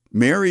passage,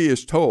 Mary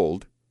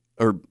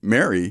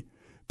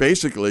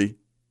basically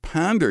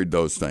pondered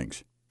those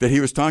things that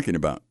he was talking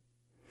about.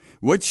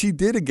 What she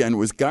did again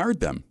was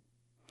guard them.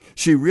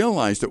 She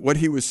realized that what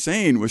he was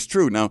saying was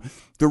true. Now,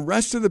 the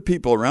rest of the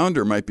people around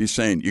her might be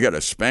saying, you got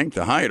to spank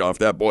the hide off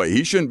that boy.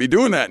 He shouldn't be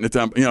doing that in the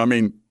temple.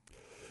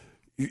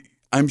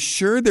 I'm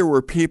sure there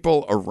were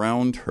people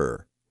around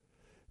her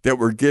that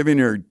were giving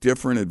her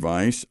different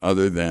advice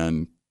other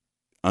than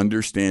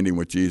understanding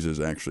what Jesus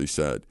actually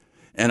said.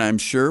 And I'm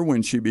sure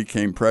when she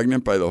became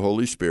pregnant by the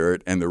Holy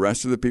Spirit and the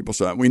rest of the people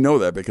saw it, we know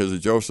that because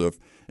of Joseph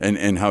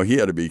and how he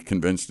had to be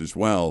convinced as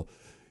well,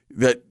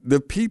 that the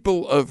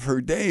people of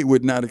her day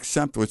would not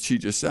accept what she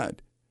just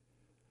said.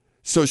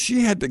 So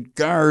she had to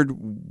guard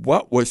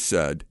what was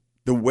said,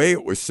 the way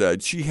it was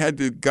said. She had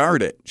to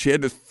guard it. She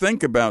had to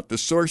think about the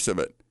source of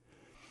it.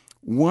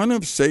 One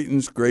of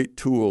Satan's great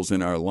tools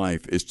in our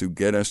life is to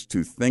get us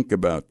to think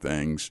about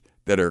things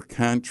that are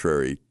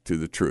contrary to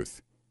the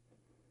truth.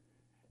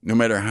 No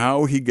matter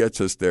how he gets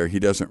us there, he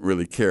doesn't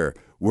really care.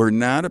 We're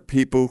not a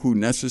people who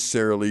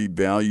necessarily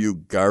value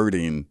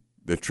guarding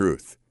the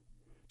truth.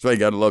 So you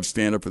got to love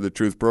Stand Up for the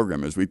Truth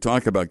program as we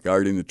talk about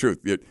guarding the truth.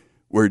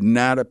 We're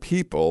not a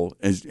people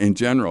in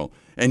general.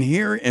 And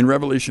here in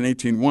Revelation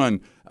 18:1,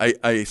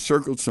 I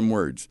circled some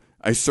words.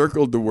 I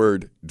circled the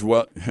word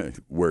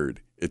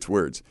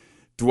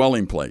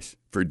dwelling place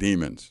for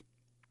demons.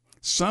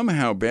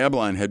 Somehow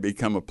Babylon had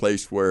become a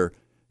place where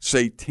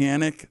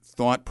satanic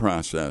thought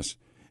process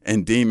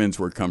and demons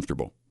were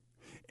comfortable.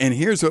 And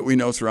here's what we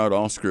know throughout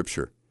all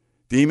Scripture.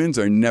 Demons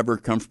are never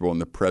comfortable in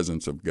the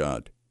presence of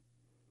God.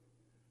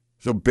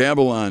 So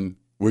Babylon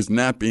was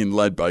not being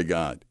led by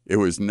God. It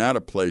was not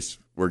a place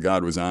where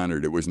God was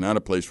honored. It was not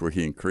a place where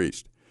he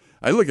increased.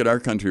 I look at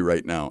our country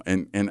right now,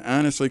 and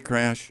honestly,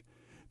 Crash,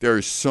 there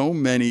are so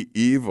many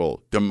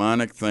evil,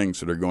 demonic things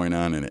that are going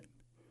on in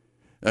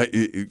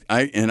it.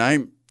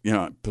 I'm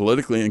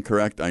politically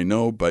incorrect, I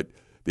know, but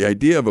the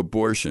idea of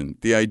abortion,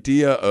 the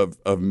idea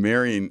of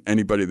marrying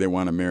anybody they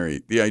want to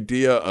marry, the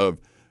idea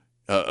of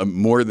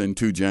more than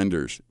two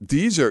genders.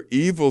 These are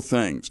evil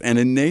things. And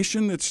a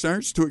nation that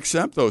starts to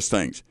accept those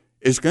things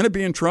is going to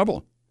be in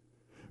trouble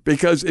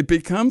because it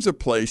becomes a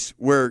place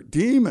where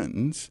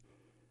demons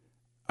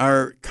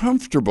are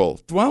comfortable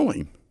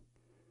dwelling.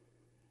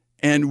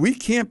 And we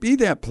can't be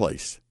that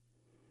place.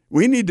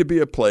 We need to be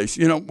a place,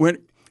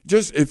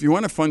 if you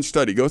want a fun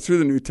study, go through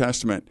the New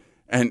Testament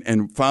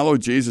and follow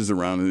Jesus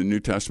around in the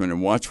New Testament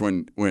and watch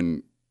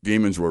when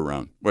demons were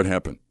around. What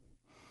happened?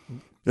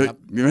 Yep.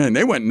 Man,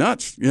 they went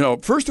nuts.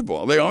 First of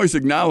all, they always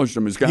acknowledged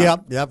him as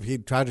God. Yep. He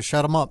tried to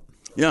shut them up.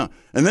 Yeah.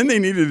 And then they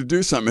needed to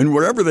do something. And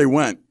wherever they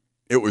went,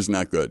 it was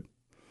not good.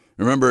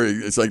 Remember,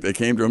 it's like they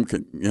came to him,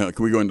 can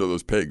we go into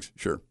those pigs?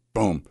 Sure.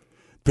 Boom.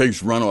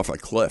 Pigs run off a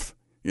cliff.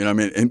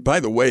 And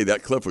by the way,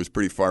 that cliff was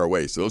pretty far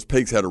away. So those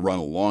pigs had to run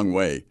a long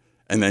way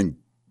and then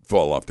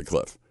fall off the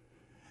cliff.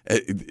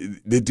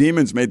 The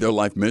demons made their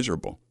life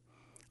miserable.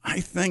 I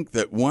think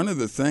that one of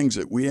the things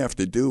that we have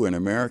to do in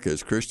America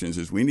as Christians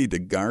is we need to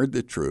guard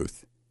the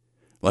truth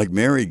like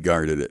Mary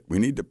guarded it. We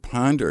need to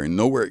ponder and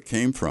know where it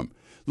came from.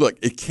 Look,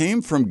 it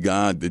came from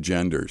God, the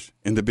genders.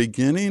 In the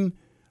beginning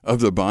of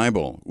the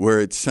Bible, where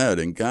it said,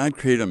 and God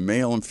created a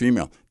male and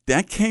female,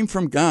 that came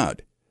from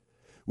God.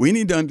 We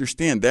need to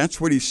understand that's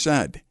what he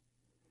said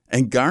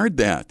and guard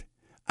that.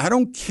 I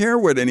don't care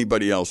what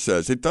anybody else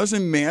says. It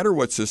doesn't matter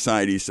what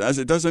society says.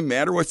 It doesn't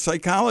matter what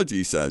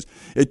psychology says.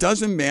 It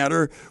doesn't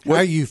matter how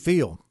you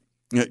feel.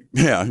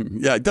 Yeah,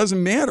 it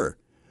doesn't matter.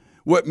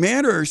 What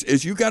matters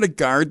is you got to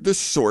guard the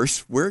source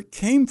where it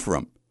came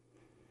from.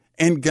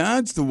 And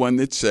God's the one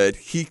that said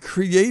he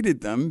created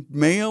them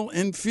male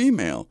and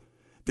female.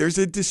 There's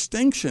a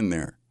distinction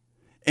there.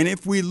 And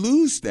if we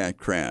lose that,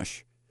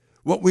 Crash,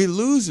 what we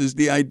lose is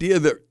the idea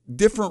that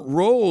different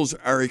roles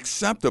are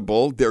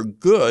acceptable, they're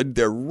good,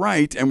 they're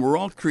right, and we're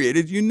all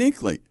created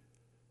uniquely.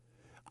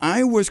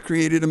 I was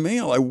created a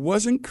male. I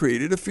wasn't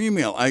created a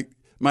female.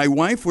 My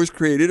wife was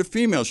created a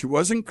female. She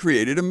wasn't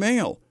created a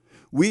male.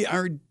 We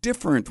are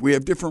different. We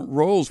have different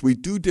roles. We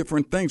do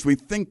different things. We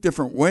think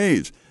different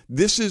ways.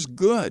 This is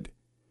good.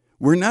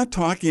 We're not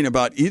talking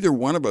about either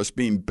one of us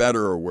being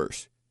better or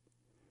worse.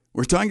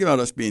 We're talking about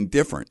us being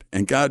different,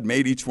 and God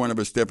made each one of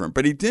us different.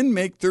 But he didn't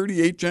make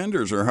 38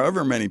 genders or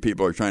however many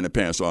people are trying to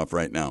pass off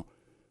right now.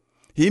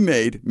 He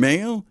made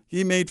male,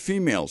 he made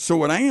female. So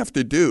what I have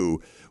to do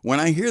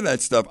when I hear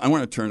that stuff, I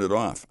want to turn it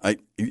off. I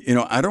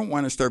don't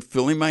want to start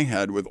filling my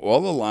head with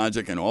all the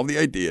logic and all the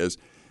ideas.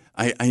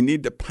 I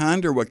need to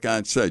ponder what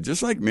God said,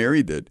 just like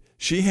Mary did.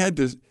 She had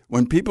to,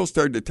 when people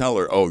started to tell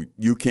her, oh,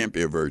 you can't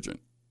be a virgin.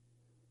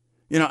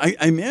 I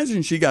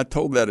imagine she got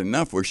told that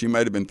enough where she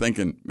might have been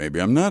thinking, maybe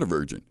I'm not a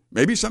virgin.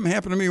 Maybe something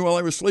happened to me while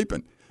I was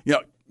sleeping.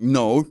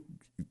 No,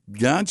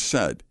 God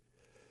said,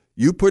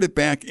 you put it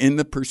back in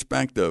the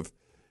perspective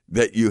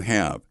that you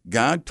have.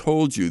 God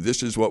told you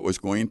this is what was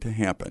going to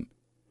happen.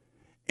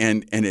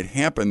 And it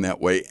happened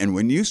that way. And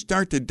when you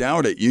start to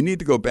doubt it, you need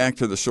to go back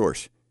to the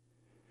source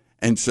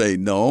and say,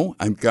 no,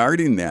 I'm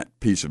guarding that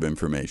piece of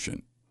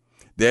information.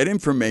 That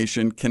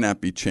information cannot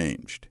be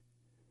changed.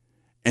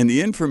 And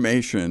the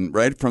information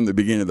right from the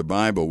beginning of the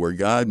Bible where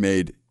God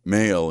made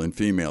male and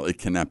female, it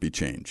cannot be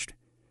changed.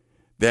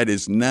 That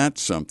is not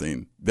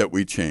something that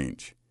we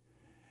change.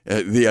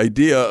 The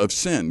idea of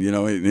sin,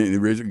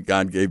 originally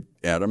God gave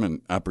Adam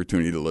an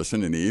opportunity to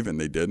listen and Eve,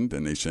 and they didn't,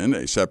 and they sinned,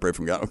 they separated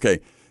from God.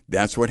 Okay,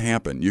 that's what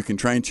happened. You can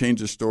try and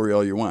change the story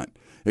all you want.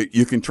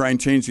 You can try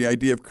and change the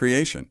idea of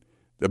creation.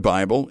 The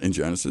Bible in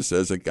Genesis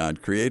says that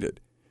God created.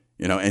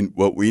 And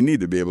what we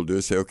need to be able to do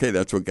is say, okay,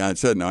 that's what God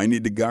said. Now I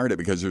need to guard it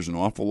because there's an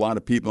awful lot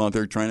of people out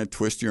there trying to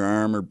twist your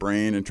arm or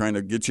brain and trying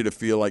to get you to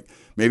feel like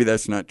maybe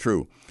that's not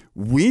true.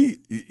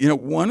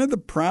 One of the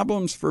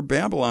problems for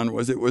Babylon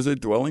was it was a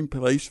dwelling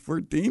place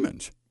for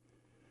demons.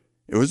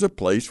 It was a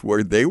place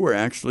where they were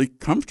actually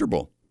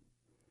comfortable.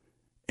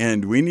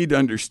 And we need to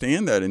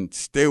understand that and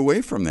stay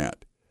away from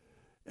that.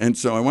 And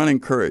so I want to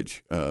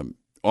encourage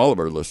all of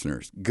our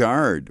listeners,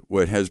 guard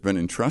what has been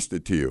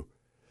entrusted to you.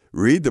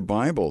 Read the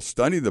Bible,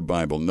 study the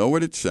Bible, know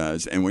what it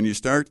says, and when you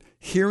start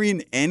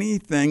hearing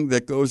anything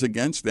that goes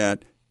against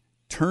that,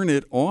 turn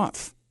it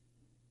off.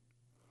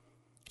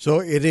 So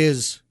it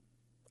is,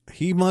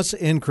 he must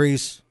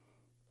increase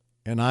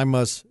and I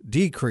must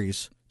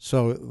decrease.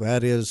 So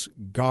that is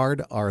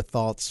guard our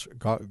thoughts,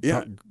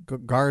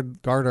 guard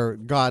our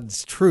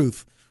God's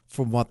truth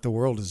from what the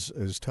world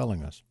is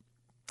telling us.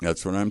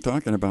 That's what I'm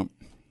talking about.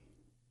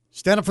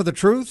 Stand up for the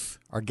truth.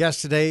 Our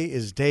guest today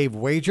is Dave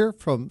Wager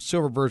from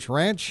Silver Birch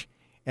Ranch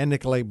and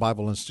Nicolet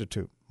Bible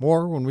Institute.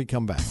 More when we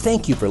come back.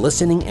 Thank you for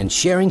listening and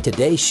sharing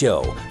today's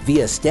show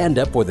via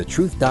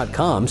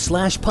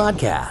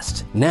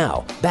standupforthetruth.com/podcast.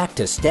 Now, back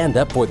to Stand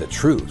Up for the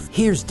Truth.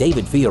 Here's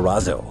David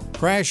Fiorazo.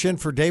 Crash in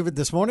for David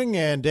this morning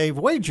and Dave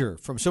Wager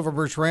from Silver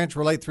Birch Ranch,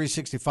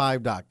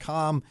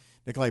 Relate365.com,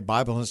 Nicolet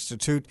Bible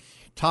Institute.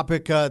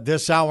 Topic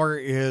this hour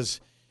is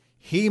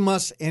he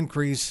must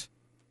increase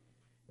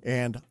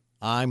and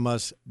I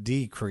must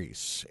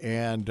decrease.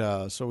 And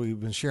so we've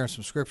been sharing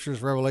some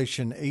scriptures,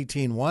 Revelation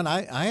 18:1.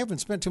 I haven't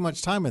spent too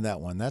much time in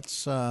that one.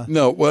 That's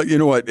No, well, you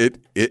know what?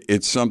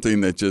 It's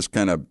something that just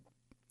kind of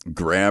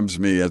grabs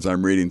me as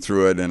I'm reading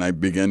through it, and I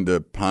begin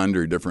to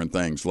ponder different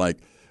things like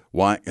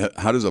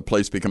how does a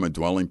place become a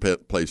dwelling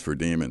place for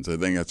demons? I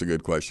think that's a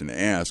good question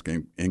to ask,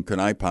 and could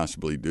I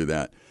possibly do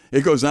that?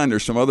 It goes on,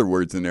 there's some other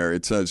words in there.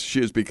 It says, she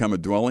has become a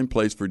dwelling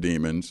place for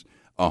demons,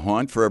 a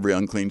haunt for every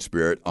unclean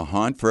spirit, a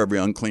haunt for every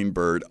unclean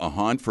bird, a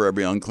haunt for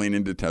every unclean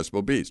and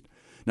detestable beast.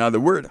 Now, the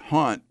word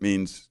haunt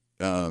means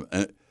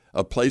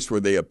a place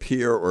where they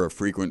appear or a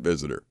frequent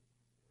visitor.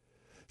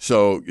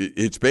 So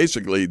it's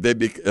basically,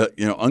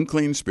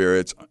 unclean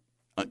spirits,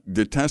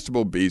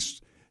 detestable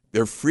beasts,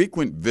 they're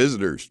frequent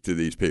visitors to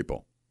these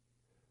people.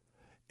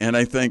 And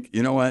I think,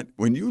 you know what,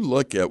 when you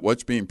look at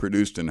what's being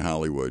produced in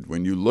Hollywood,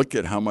 when you look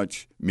at how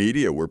much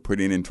media we're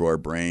putting into our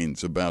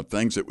brains about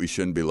things that we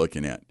shouldn't be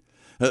looking at,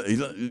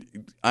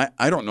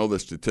 I don't know the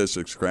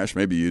statistics, Crash,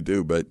 maybe you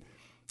do, but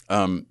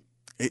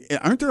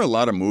aren't there a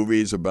lot of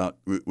movies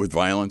with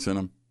violence in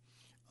them?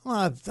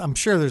 Well, I'm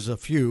sure there's a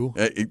few.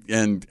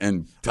 And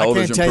television programs.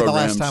 I can't tell you the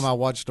last time I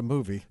watched a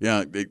movie.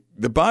 Yeah,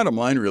 the bottom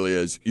line really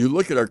is, you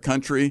look at our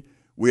country,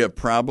 we have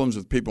problems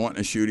with people wanting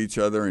to shoot each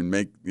other and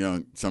make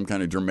some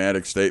kind of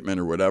dramatic statement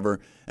or whatever.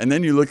 And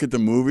then you look at the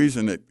movies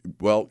and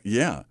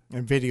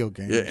And video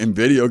games. Yeah, and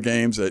video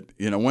games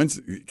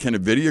can a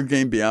video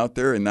game be out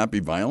there and not be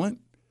violent?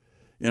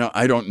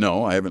 I don't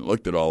know. I haven't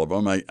looked at all of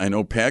them. I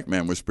know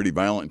Pac-Man was pretty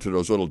violent to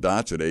those little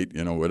dots it ate,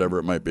 whatever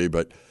it might be.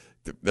 But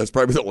that's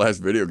probably the last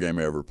video game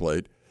I ever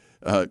played.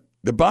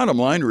 The bottom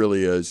line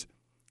really is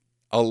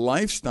a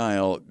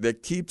lifestyle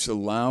that keeps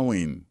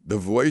allowing the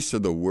voice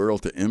of the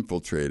world to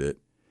infiltrate it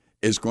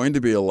is going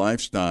to be a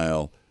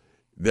lifestyle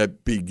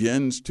that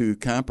begins to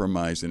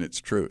compromise in its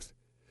truth.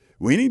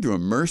 We need to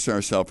immerse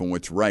ourselves in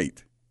what's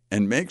right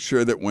and make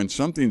sure that when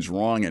something's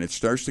wrong and it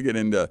starts to get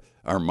into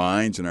our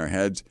minds and our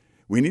heads,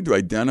 we need to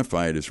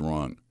identify it as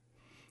wrong.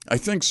 I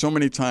think so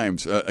many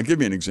times, I'll give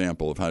you an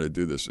example of how to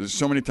do this.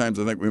 So many times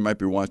I think we might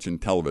be watching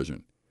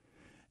television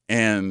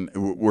and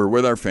we're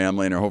with our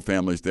family, and our whole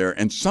family's there,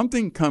 and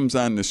something comes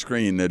on the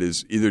screen that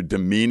is either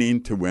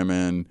demeaning to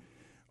women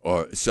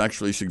or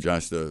sexually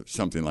suggestive,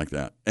 something like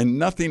that, and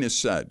nothing is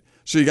said.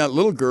 So you got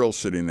little girls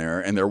sitting there,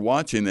 and they're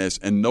watching this,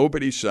 and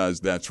nobody says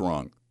that's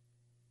wrong.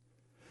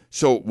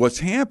 So what's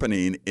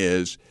happening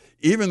is,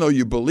 even though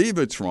you believe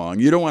it's wrong,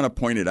 you don't want to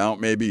point it out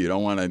maybe, you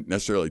don't want to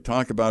necessarily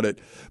talk about it,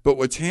 but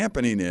what's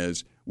happening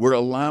is we're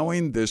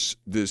allowing this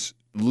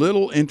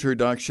little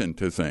introduction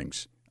to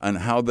things on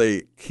how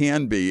they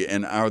can be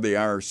and how they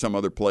are some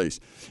other place.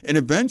 And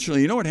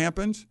eventually, you know what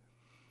happens?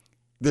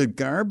 The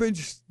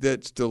garbage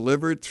that's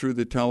delivered through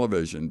the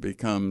television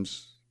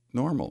becomes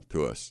normal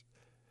to us.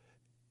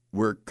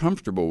 We're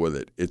comfortable with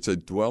it. It's a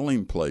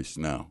dwelling place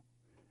now.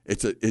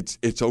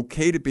 It's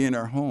okay to be in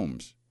our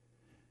homes.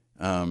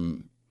 I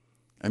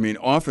mean,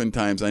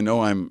 oftentimes, I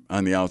know I'm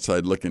on the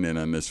outside looking in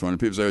on this one, and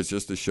people say it's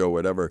just a show,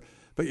 whatever.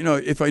 But, you know,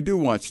 if I do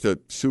watch the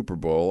Super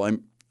Bowl,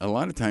 a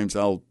lot of times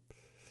I'll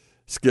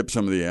skip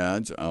some of the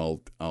ads.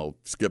 I'll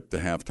skip the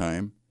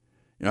halftime.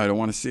 You know, I don't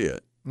want to see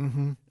it.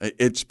 Mm-hmm.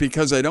 It's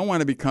because I don't want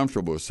to be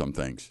comfortable with some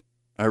things.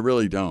 I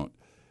really don't.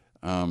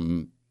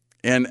 And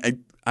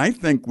I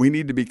think we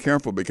need to be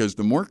careful, because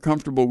the more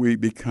comfortable we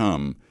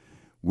become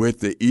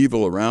with the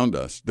evil around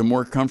us, the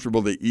more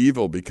comfortable the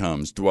evil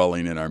becomes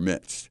dwelling in our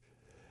midst.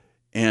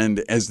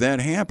 And as that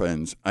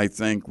happens, I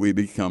think we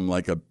become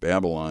like a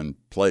Babylon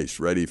place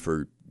ready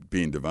for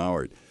being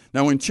devoured.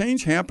 Now, when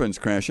change happens,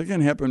 Crash, it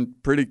can happen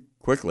pretty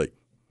quickly.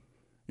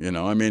 You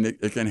know, I mean,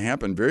 it can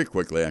happen very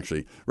quickly,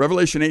 actually.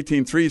 Revelation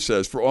 18:3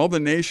 says, "For all the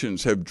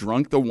nations have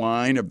drunk the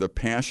wine of the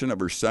passion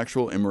of her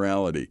sexual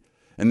immorality,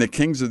 and the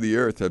kings of the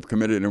earth have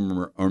committed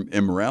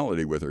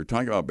immorality with her."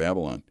 Talk about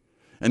Babylon.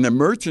 "And the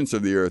merchants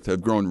of the earth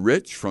have grown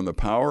rich from the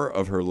power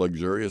of her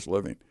luxurious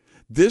living."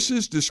 This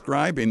is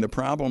describing the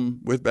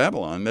problem with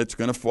Babylon that's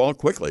going to fall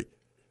quickly.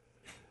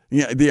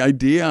 Yeah, the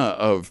idea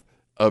of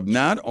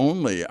not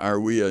only are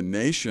we a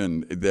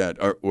nation that,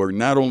 or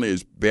not only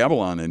is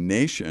Babylon a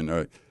nation,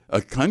 or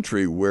a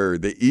country where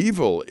the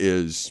evil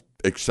is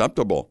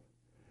acceptable,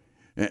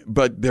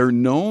 but they're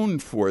known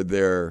for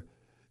their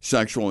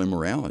sexual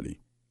immorality.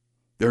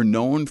 They're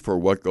known for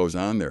what goes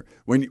on there.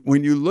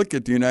 When you look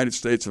at the United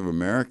States of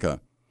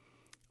America,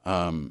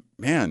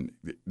 man,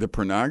 the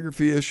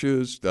pornography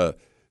issues, the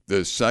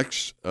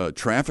sex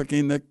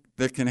trafficking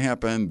that can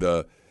happen,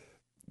 the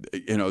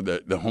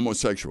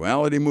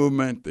homosexuality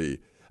movement,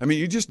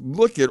 you just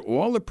look at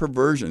all the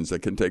perversions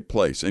that can take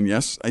place. And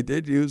yes, I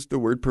did use the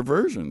word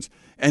perversions,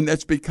 and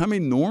that's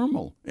becoming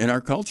normal in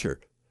our culture.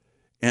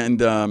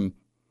 And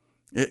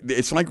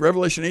it's like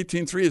Revelation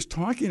 18:3 is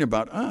talking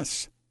about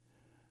us.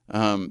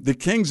 The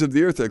kings of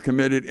the earth have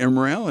committed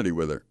immorality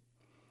with her.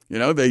 You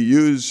know, they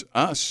use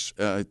us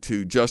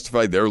to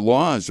justify their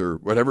laws or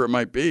whatever it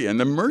might be. And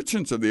the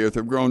merchants of the earth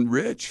have grown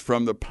rich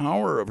from the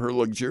power of her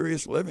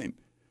luxurious living.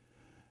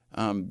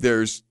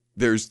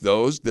 There's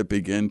those that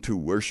begin to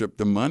worship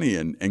the money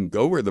and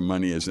go where the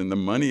money is, and the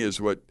money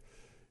is what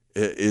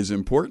is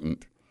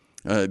important.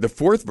 The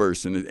fourth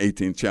verse in the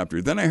 18th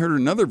chapter, "Then I heard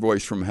another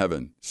voice from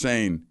heaven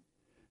saying,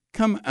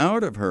 'Come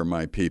out of her,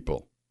 my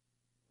people.'"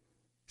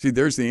 See,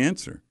 there's the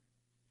answer.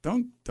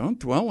 Don't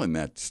dwell in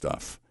that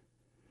stuff.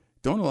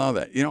 Don't allow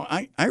that. You know,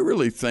 I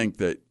really think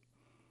that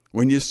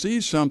when you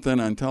see something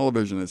on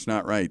television that's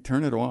not right,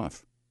 turn it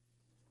off.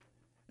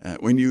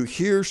 When you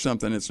hear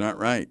something that's not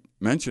right,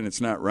 mention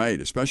it's not right,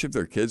 especially if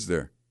there are kids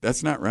there.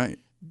 That's not right.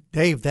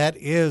 Dave, that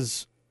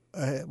is,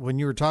 when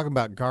you were talking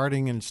about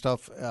guarding and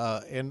stuff,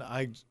 and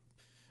I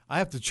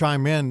have to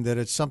chime in that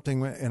it's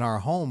something in our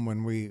home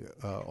when we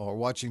are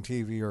watching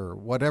TV or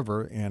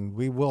whatever, and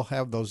we will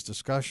have those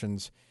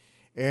discussions.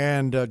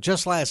 And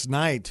just last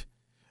night,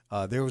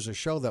 there was a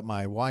show that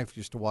my wife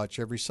used to watch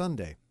every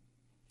Sunday.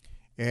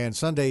 And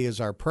Sunday is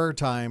our prayer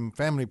time,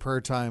 family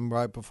prayer time,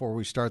 right before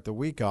we start the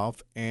week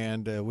off.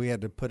 And we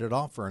had to put it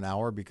off for an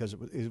hour because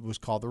it was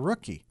called The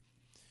Rookie.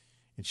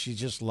 And she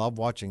just loved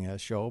watching a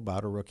show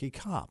about a rookie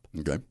cop.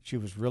 Okay. She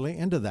was really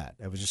into that.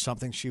 It was just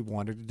something she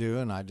wanted to do.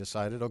 And I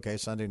decided, okay,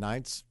 Sunday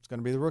nights, it's going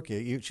to be The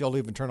Rookie. She'll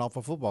even turn off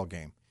a football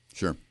game.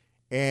 Sure.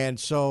 And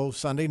so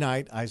Sunday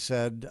night, I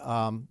said,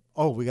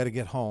 we got to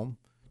get home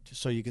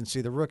so you can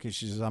see The Rookie.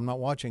 She says, I'm not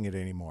watching it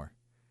anymore.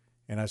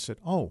 And I said,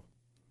 oh,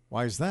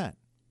 why is that?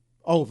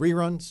 Oh,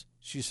 reruns?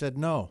 She said,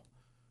 no.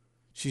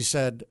 She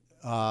said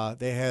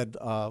they had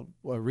a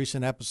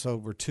recent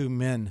episode where two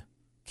men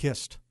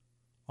kissed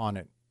on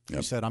it.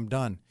 She said, I'm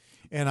done.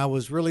 And I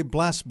was really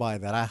blessed by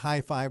that. I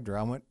high-fived her.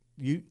 I went,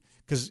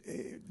 because,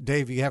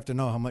 Dave, you have to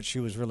know how much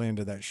she was really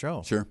into that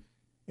show. Sure.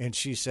 And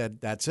she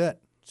said, that's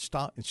it.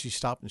 Stop. And she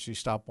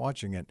stopped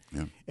watching it.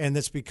 Yeah. And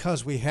it's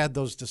because we had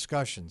those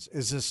discussions.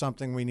 Is this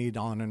something we need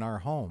on in our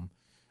home?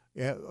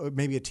 Yeah,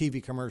 maybe a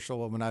TV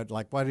commercial when I'd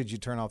like, why did you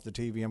turn off the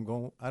TV? I'm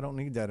going, I don't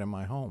need that in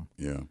my home.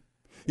 Yeah.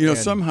 You know,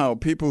 somehow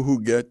people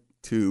who get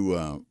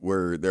to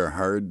where they're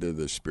hard to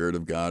the Spirit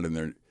of God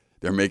and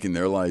they're making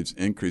their lives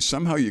increase,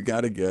 somehow you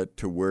got to get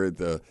to where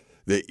the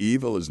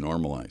evil is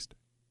normalized.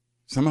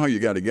 Somehow you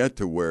got to get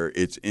to where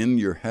it's in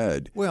your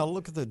head. Well,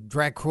 look at the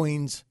drag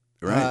queens.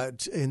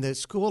 Right. In the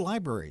school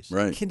libraries,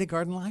 Right.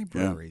 kindergarten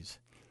libraries.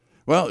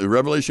 Well,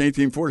 Revelation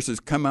 18:4 says,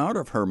 "Come out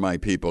of her, my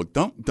people."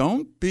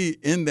 Don't be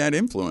in that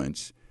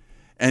influence.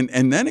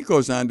 And then it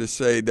goes on to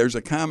say, there's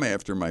a comma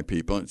after my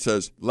people. And it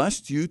says,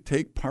 "Lest you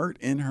take part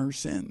in her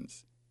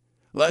sins,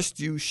 lest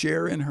you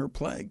share in her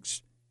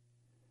plagues."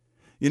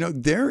 You know,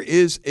 there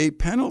is a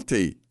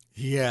penalty.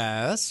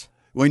 Yes.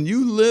 When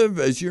you live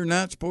as you're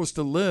not supposed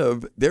to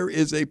live, there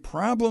is a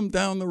problem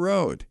down the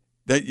road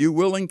that you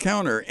will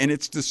encounter. And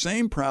it's the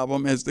same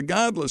problem as the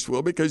godless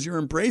will, because you're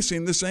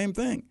embracing the same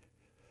thing.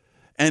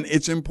 And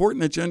it's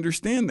important that you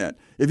understand that.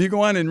 If you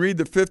go on and read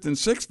the 5th and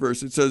 6th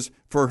verse, it says,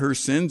 "For her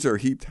sins are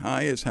heaped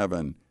high as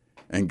heaven,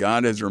 and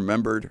God has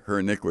remembered her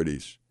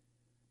iniquities.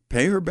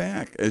 Pay her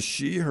back as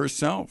she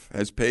herself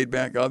has paid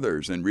back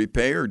others, and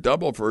repay her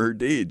double for her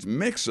deeds.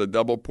 Mix a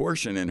double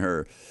portion in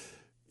her,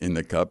 in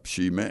the cup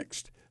she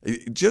mixed."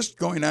 Just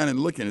going on and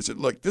looking, it said,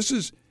 look,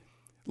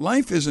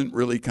 life isn't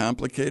really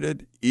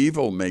complicated.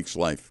 Evil makes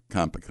life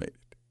complicated.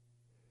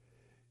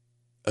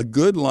 A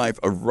good life,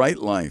 a right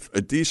life,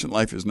 a decent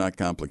life is not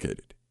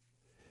complicated.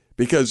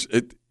 Because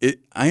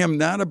I am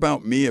not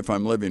about me if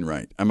I'm living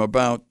right. I'm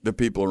about the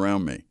people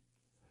around me.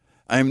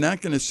 I am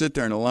not going to sit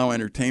there and allow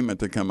entertainment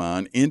to come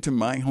on into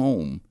my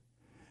home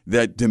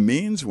that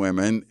demeans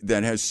women,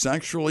 that has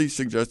sexually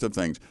suggestive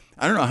things.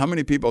 I don't know how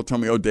many people tell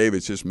me, "Oh, Dave,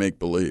 it's just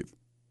make-believe."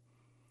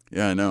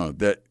 Yeah, I know.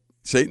 That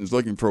Satan's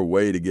looking for a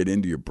way to get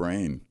into your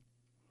brain.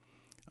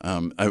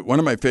 One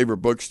of my favorite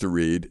books to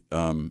read,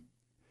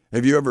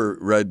 have you ever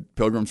read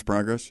Pilgrim's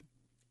Progress?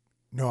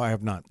 No, I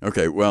have not.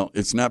 Okay, well,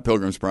 it's not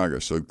Pilgrim's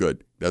Progress, so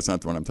good. That's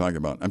not the one I'm talking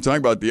about. I'm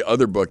talking about the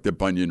other book that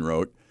Bunyan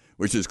wrote,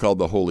 which is called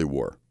The Holy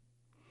War.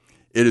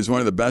 It is one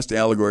of the best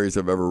allegories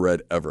I've ever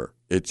read, ever.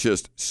 It's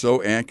just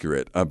so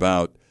accurate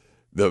about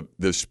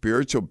the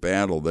spiritual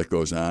battle that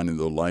goes on in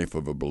the life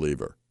of a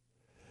believer.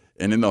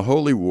 And in the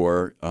Holy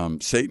War,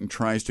 Satan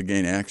tries to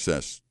gain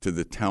access to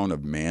the town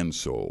of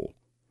Mansoul.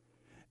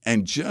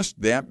 And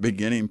just that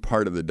beginning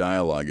part of the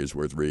dialogue is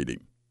worth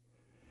reading.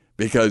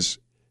 Because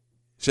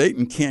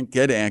Satan can't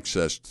get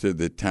access to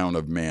the town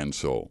of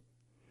Mansoul.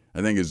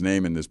 I think his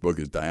name in this book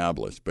is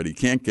Diabolus. But he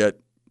can't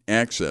get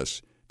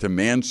access to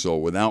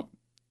Mansoul without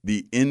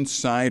the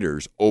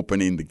insiders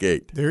opening the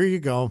gate. There you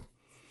go.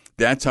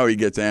 That's how he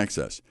gets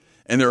access.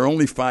 And there are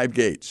only 5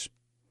 gates.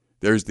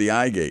 There's the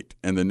eye gate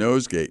and the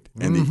nose gate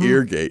and the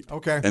ear gate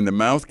and the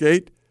mouth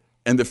gate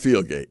and the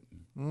field gate.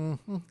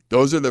 Mm-hmm.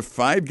 Those are the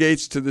 5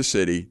 gates to the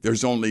city.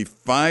 There's only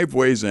 5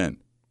 ways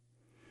in.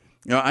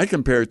 You know, I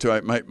compare it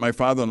to my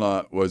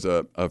father-in-law was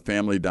a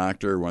family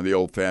doctor, one of the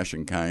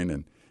old-fashioned kind,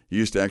 and he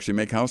used to actually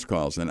make house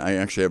calls. And I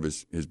actually have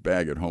his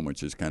bag at home,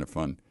 which is kind of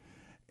fun.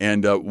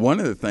 And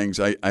one of the things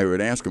I would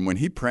ask him, when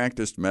he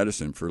practiced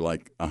medicine for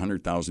like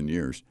 100,000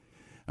 years,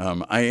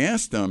 I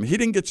asked him, he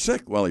didn't get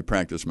sick while he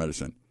practiced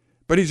medicine,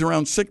 but he's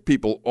around sick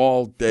people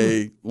all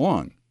day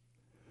long.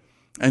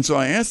 And so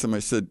I asked him, I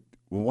said,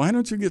 "Well, why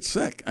don't you get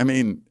sick? I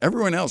mean,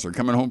 everyone else are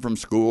coming home from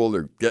school,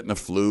 they're getting a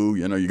flu,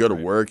 you know, you go to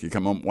work, you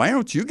come home. Why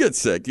don't you get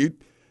sick?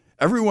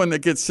 Everyone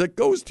that gets sick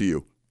goes to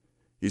you."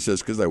 He says,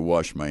 "Because I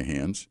wash my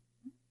hands."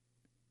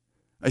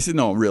 I said,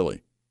 "No,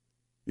 really."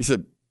 He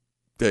said,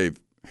 "Dave,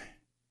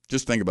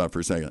 just think about it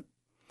for a second.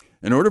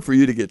 In order for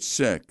you to get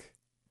sick,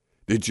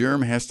 the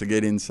germ has to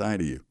get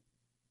inside of you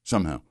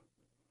somehow.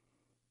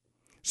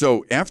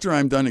 So after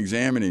I'm done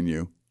examining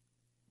you,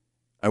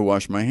 I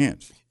wash my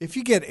hands." If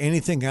you get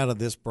anything out of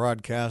this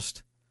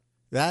broadcast,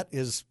 that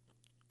is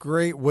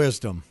great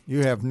wisdom. You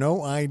have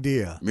no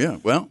idea. Yeah,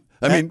 well,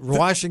 I mean,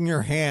 washing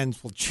your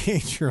hands will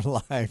change your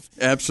life.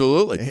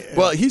 Absolutely.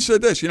 Well, he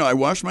said this, I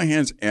wash my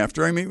hands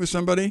after I meet with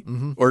somebody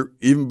or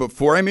even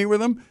before I meet with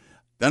them.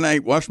 Then I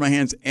wash my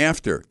hands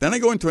after. Then I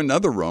go into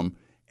another room,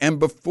 and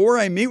before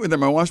I meet with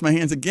them, I wash my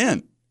hands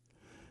again.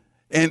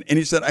 And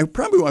he said, I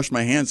probably wash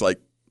my hands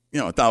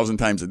 1,000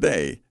 times a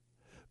day.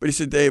 But he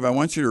said, "Dave, I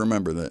want you to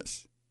remember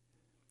this.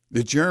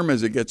 The germ,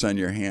 as it gets on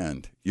your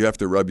hand, you have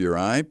to rub your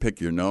eye,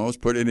 pick your nose,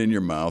 put it in your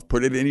mouth,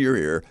 put it in your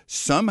ear.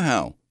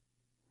 Somehow,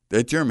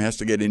 that germ has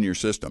to get in your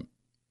system.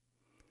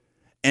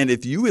 And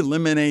if you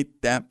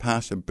eliminate that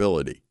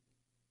possibility,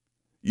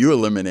 you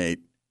eliminate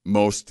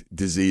most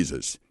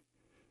diseases."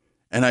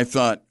 And I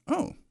thought,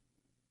 oh,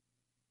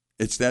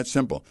 it's that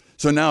simple.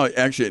 So now,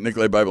 actually, at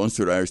Nicolay Bible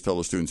Institute, I always tell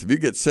the students, if you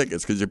get sick,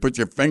 it's because you put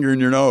your finger in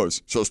your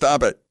nose. So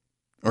stop it,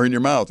 or in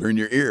your mouth, or in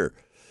your ear.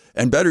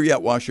 And better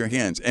yet, wash your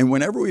hands. And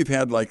whenever we've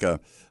had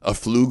a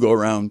flu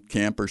go-around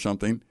camp or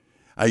something,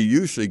 I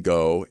usually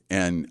go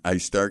and I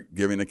start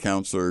giving the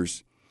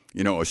counselors,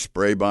 a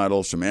spray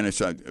bottle, some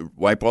antiseptic,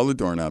 wipe all the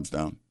doorknobs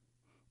down,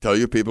 tell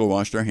your people to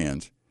wash their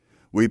hands.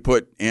 We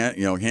put hand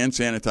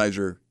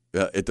sanitizer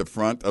at the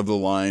front of the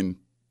line,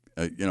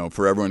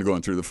 for everyone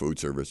going through the food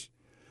service.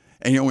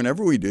 And,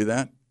 whenever we do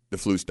that, the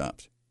flu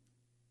stops.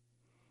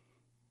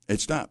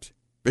 It stops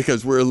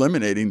because we're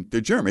eliminating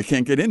the germ. It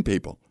can't get in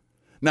people.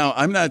 Now,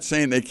 I'm not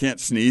saying they can't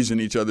sneeze in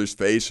each other's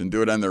face and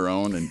do it on their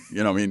own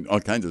and, all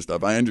kinds of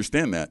stuff. I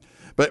understand that.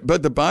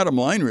 But the bottom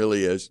line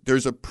really is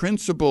there's a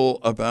principle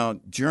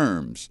about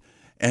germs.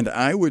 And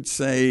I would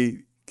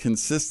say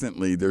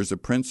consistently there's a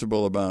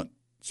principle about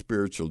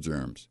spiritual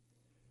germs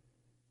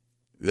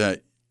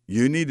that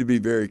you need to be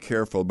very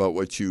careful about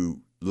what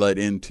you let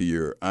into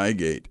your eye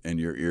gate and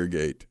your ear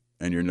gate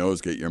and your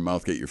nose gate, your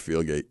mouth gate, your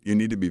feel gate. You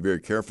need to be very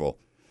careful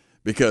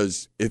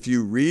because if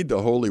you read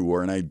the Holy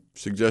War, and I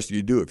suggest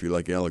you do if you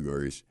like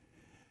allegories,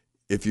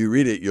 if you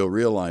read it, you'll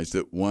realize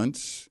that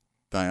once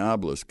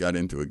Diabolus got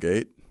into a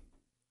gate,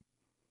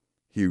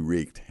 he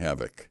wreaked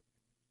havoc.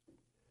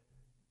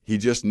 He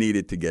just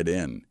needed to get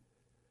in.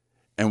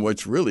 And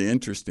what's really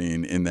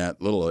interesting in that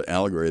little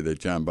allegory that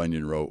John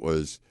Bunyan wrote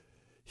was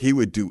he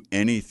would do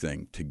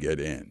anything to get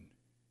in.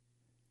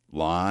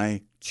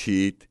 Lie,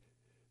 cheat,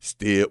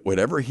 steal,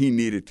 whatever he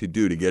needed to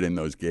do to get in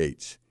those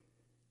gates,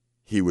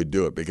 he would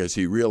do it because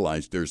he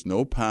realized there's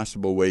no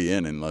possible way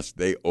in unless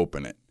they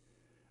open it.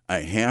 I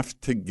have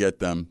to get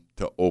them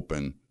to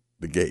open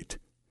the gate.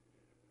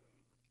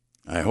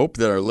 I hope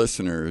that our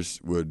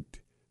listeners would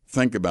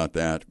think about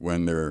that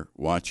when they're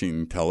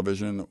watching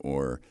television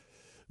or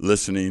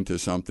listening to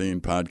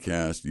something,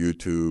 podcast,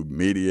 YouTube,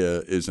 media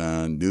is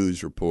on,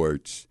 news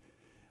reports.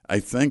 I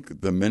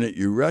think the minute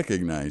you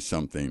recognize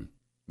something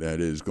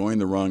that is going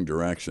the wrong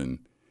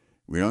direction,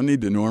 we don't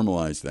need to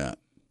normalize that.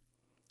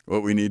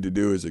 What we need to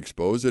do is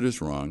expose it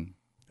as wrong,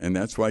 and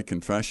that's why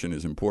confession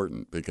is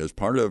important, because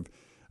part of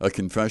a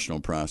confessional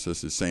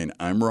process is saying,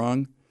 I'm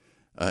wrong.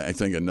 I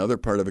think another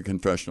part of a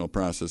confessional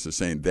process is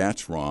saying,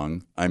 that's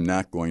wrong. I'm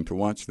not going to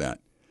watch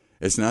that.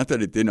 It's not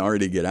that it didn't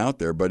already get out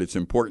there, but it's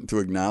important to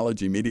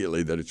acknowledge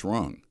immediately that it's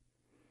wrong,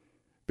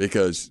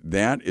 because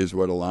that is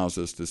what allows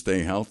us to stay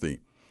healthy.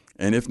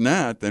 And if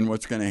not, then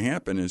what's going to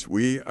happen is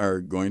we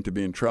are going to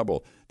be in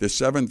trouble. The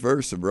 7th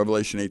verse of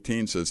Revelation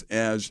 18 says,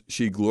 as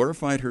she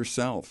glorified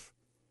herself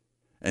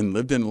and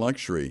lived in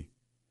luxury,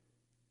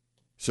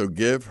 so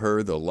give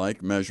her the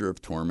like measure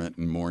of torment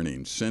and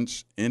mourning,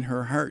 since in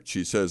her heart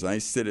she says, I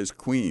sit as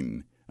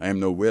queen, I am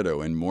no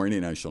widow, and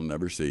mourning I shall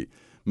never see.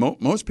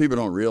 Most people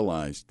don't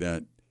realize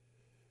that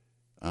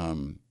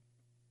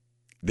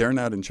they're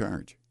not in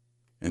charge,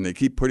 and they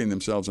keep putting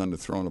themselves on the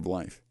throne of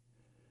life,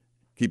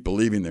 keep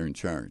believing they're in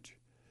charge.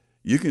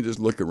 You can just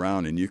look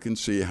around and you can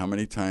see how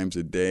many times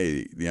a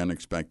day the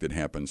unexpected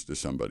happens to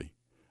somebody.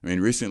 I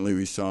mean, recently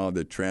we saw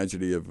the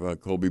tragedy of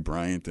Kobe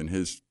Bryant and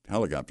his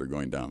helicopter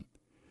going down.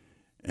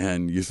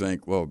 And you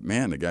think, well,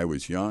 man, the guy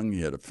was young.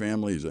 He had a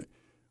family. He's like,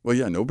 well,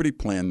 yeah, nobody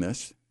planned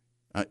this.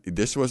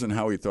 This wasn't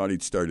how he thought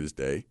he'd start his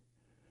day.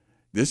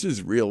 This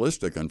is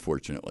realistic,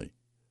 unfortunately.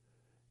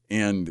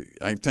 And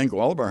I think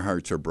all of our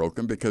hearts are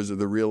broken because of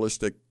the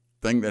realistic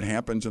thing that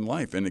happens in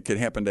life, and it could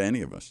happen to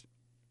any of us.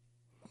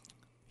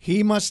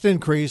 He must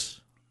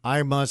increase,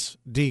 I must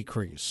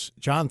decrease.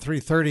 John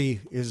 3:30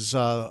 is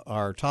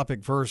our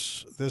topic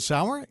verse this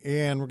hour,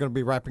 and we're going to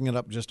be wrapping it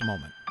up in just a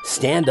moment.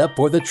 Stand Up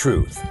for the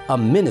Truth, a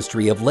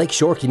ministry of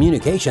Lakeshore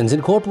Communications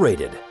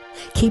Incorporated.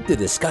 Keep the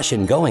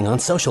discussion going on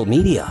social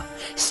media.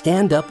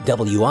 Stand Up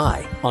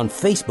WI on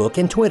Facebook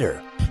and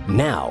Twitter.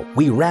 Now,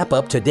 we wrap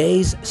up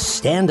today's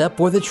Stand Up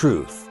for the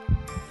Truth.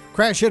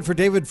 Crash hit for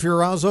David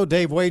Fiorazo.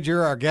 Dave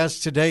Wager, our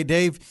guest today.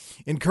 Dave,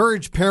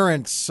 encourage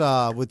parents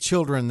with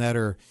children that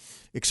are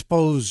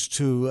exposed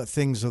to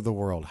things of the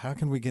world. How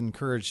can we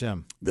encourage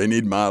them? They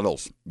need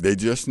models. They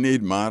just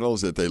need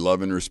models that they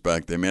love and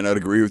respect. They may not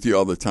agree with you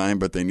all the time,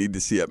 but they need to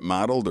see it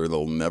modeled or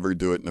they'll never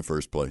do it in the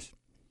first place.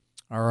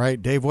 All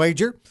right, Dave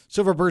Wager,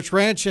 Silver Birch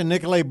Ranch and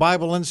Nicolet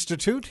Bible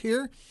Institute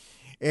here.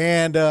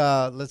 And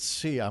let's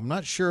see, I'm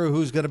not sure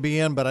who's going to be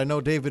in, but I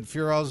know David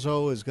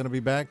Fiorazo is going to be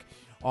back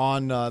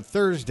on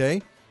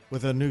Thursday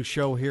with a new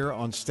show here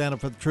on Stand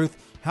Up for the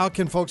Truth. How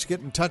can folks get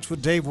in touch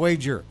with Dave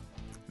Wager?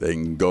 They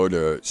can go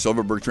to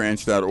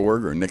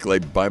silverbirchranch.org or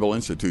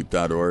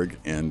nicoletbibleinstitute.org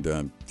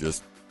and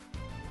just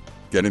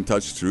get in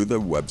touch through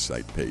the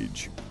website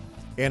page.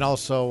 And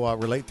also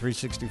Relate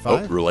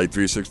 365.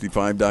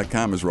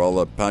 Relate365.com is where all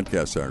the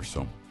podcasts are.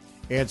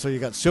 And so you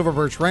got Silver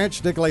Birch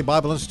Ranch, Nicolet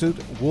Bible Institute,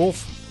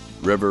 Wolf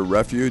River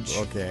Refuge,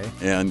 okay,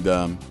 and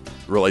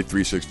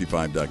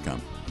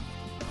Relate365.com.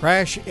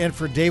 Crash, and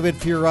for David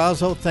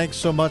Fiorazo, thanks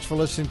so much for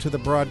listening to the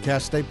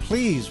broadcast today.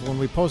 Please, when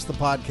we post the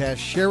podcast,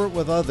 share it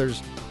with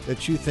others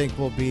that you think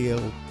will be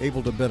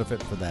able to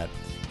benefit for that.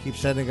 Keep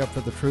standing up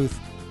for the truth,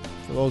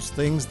 for those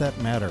things that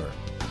matter.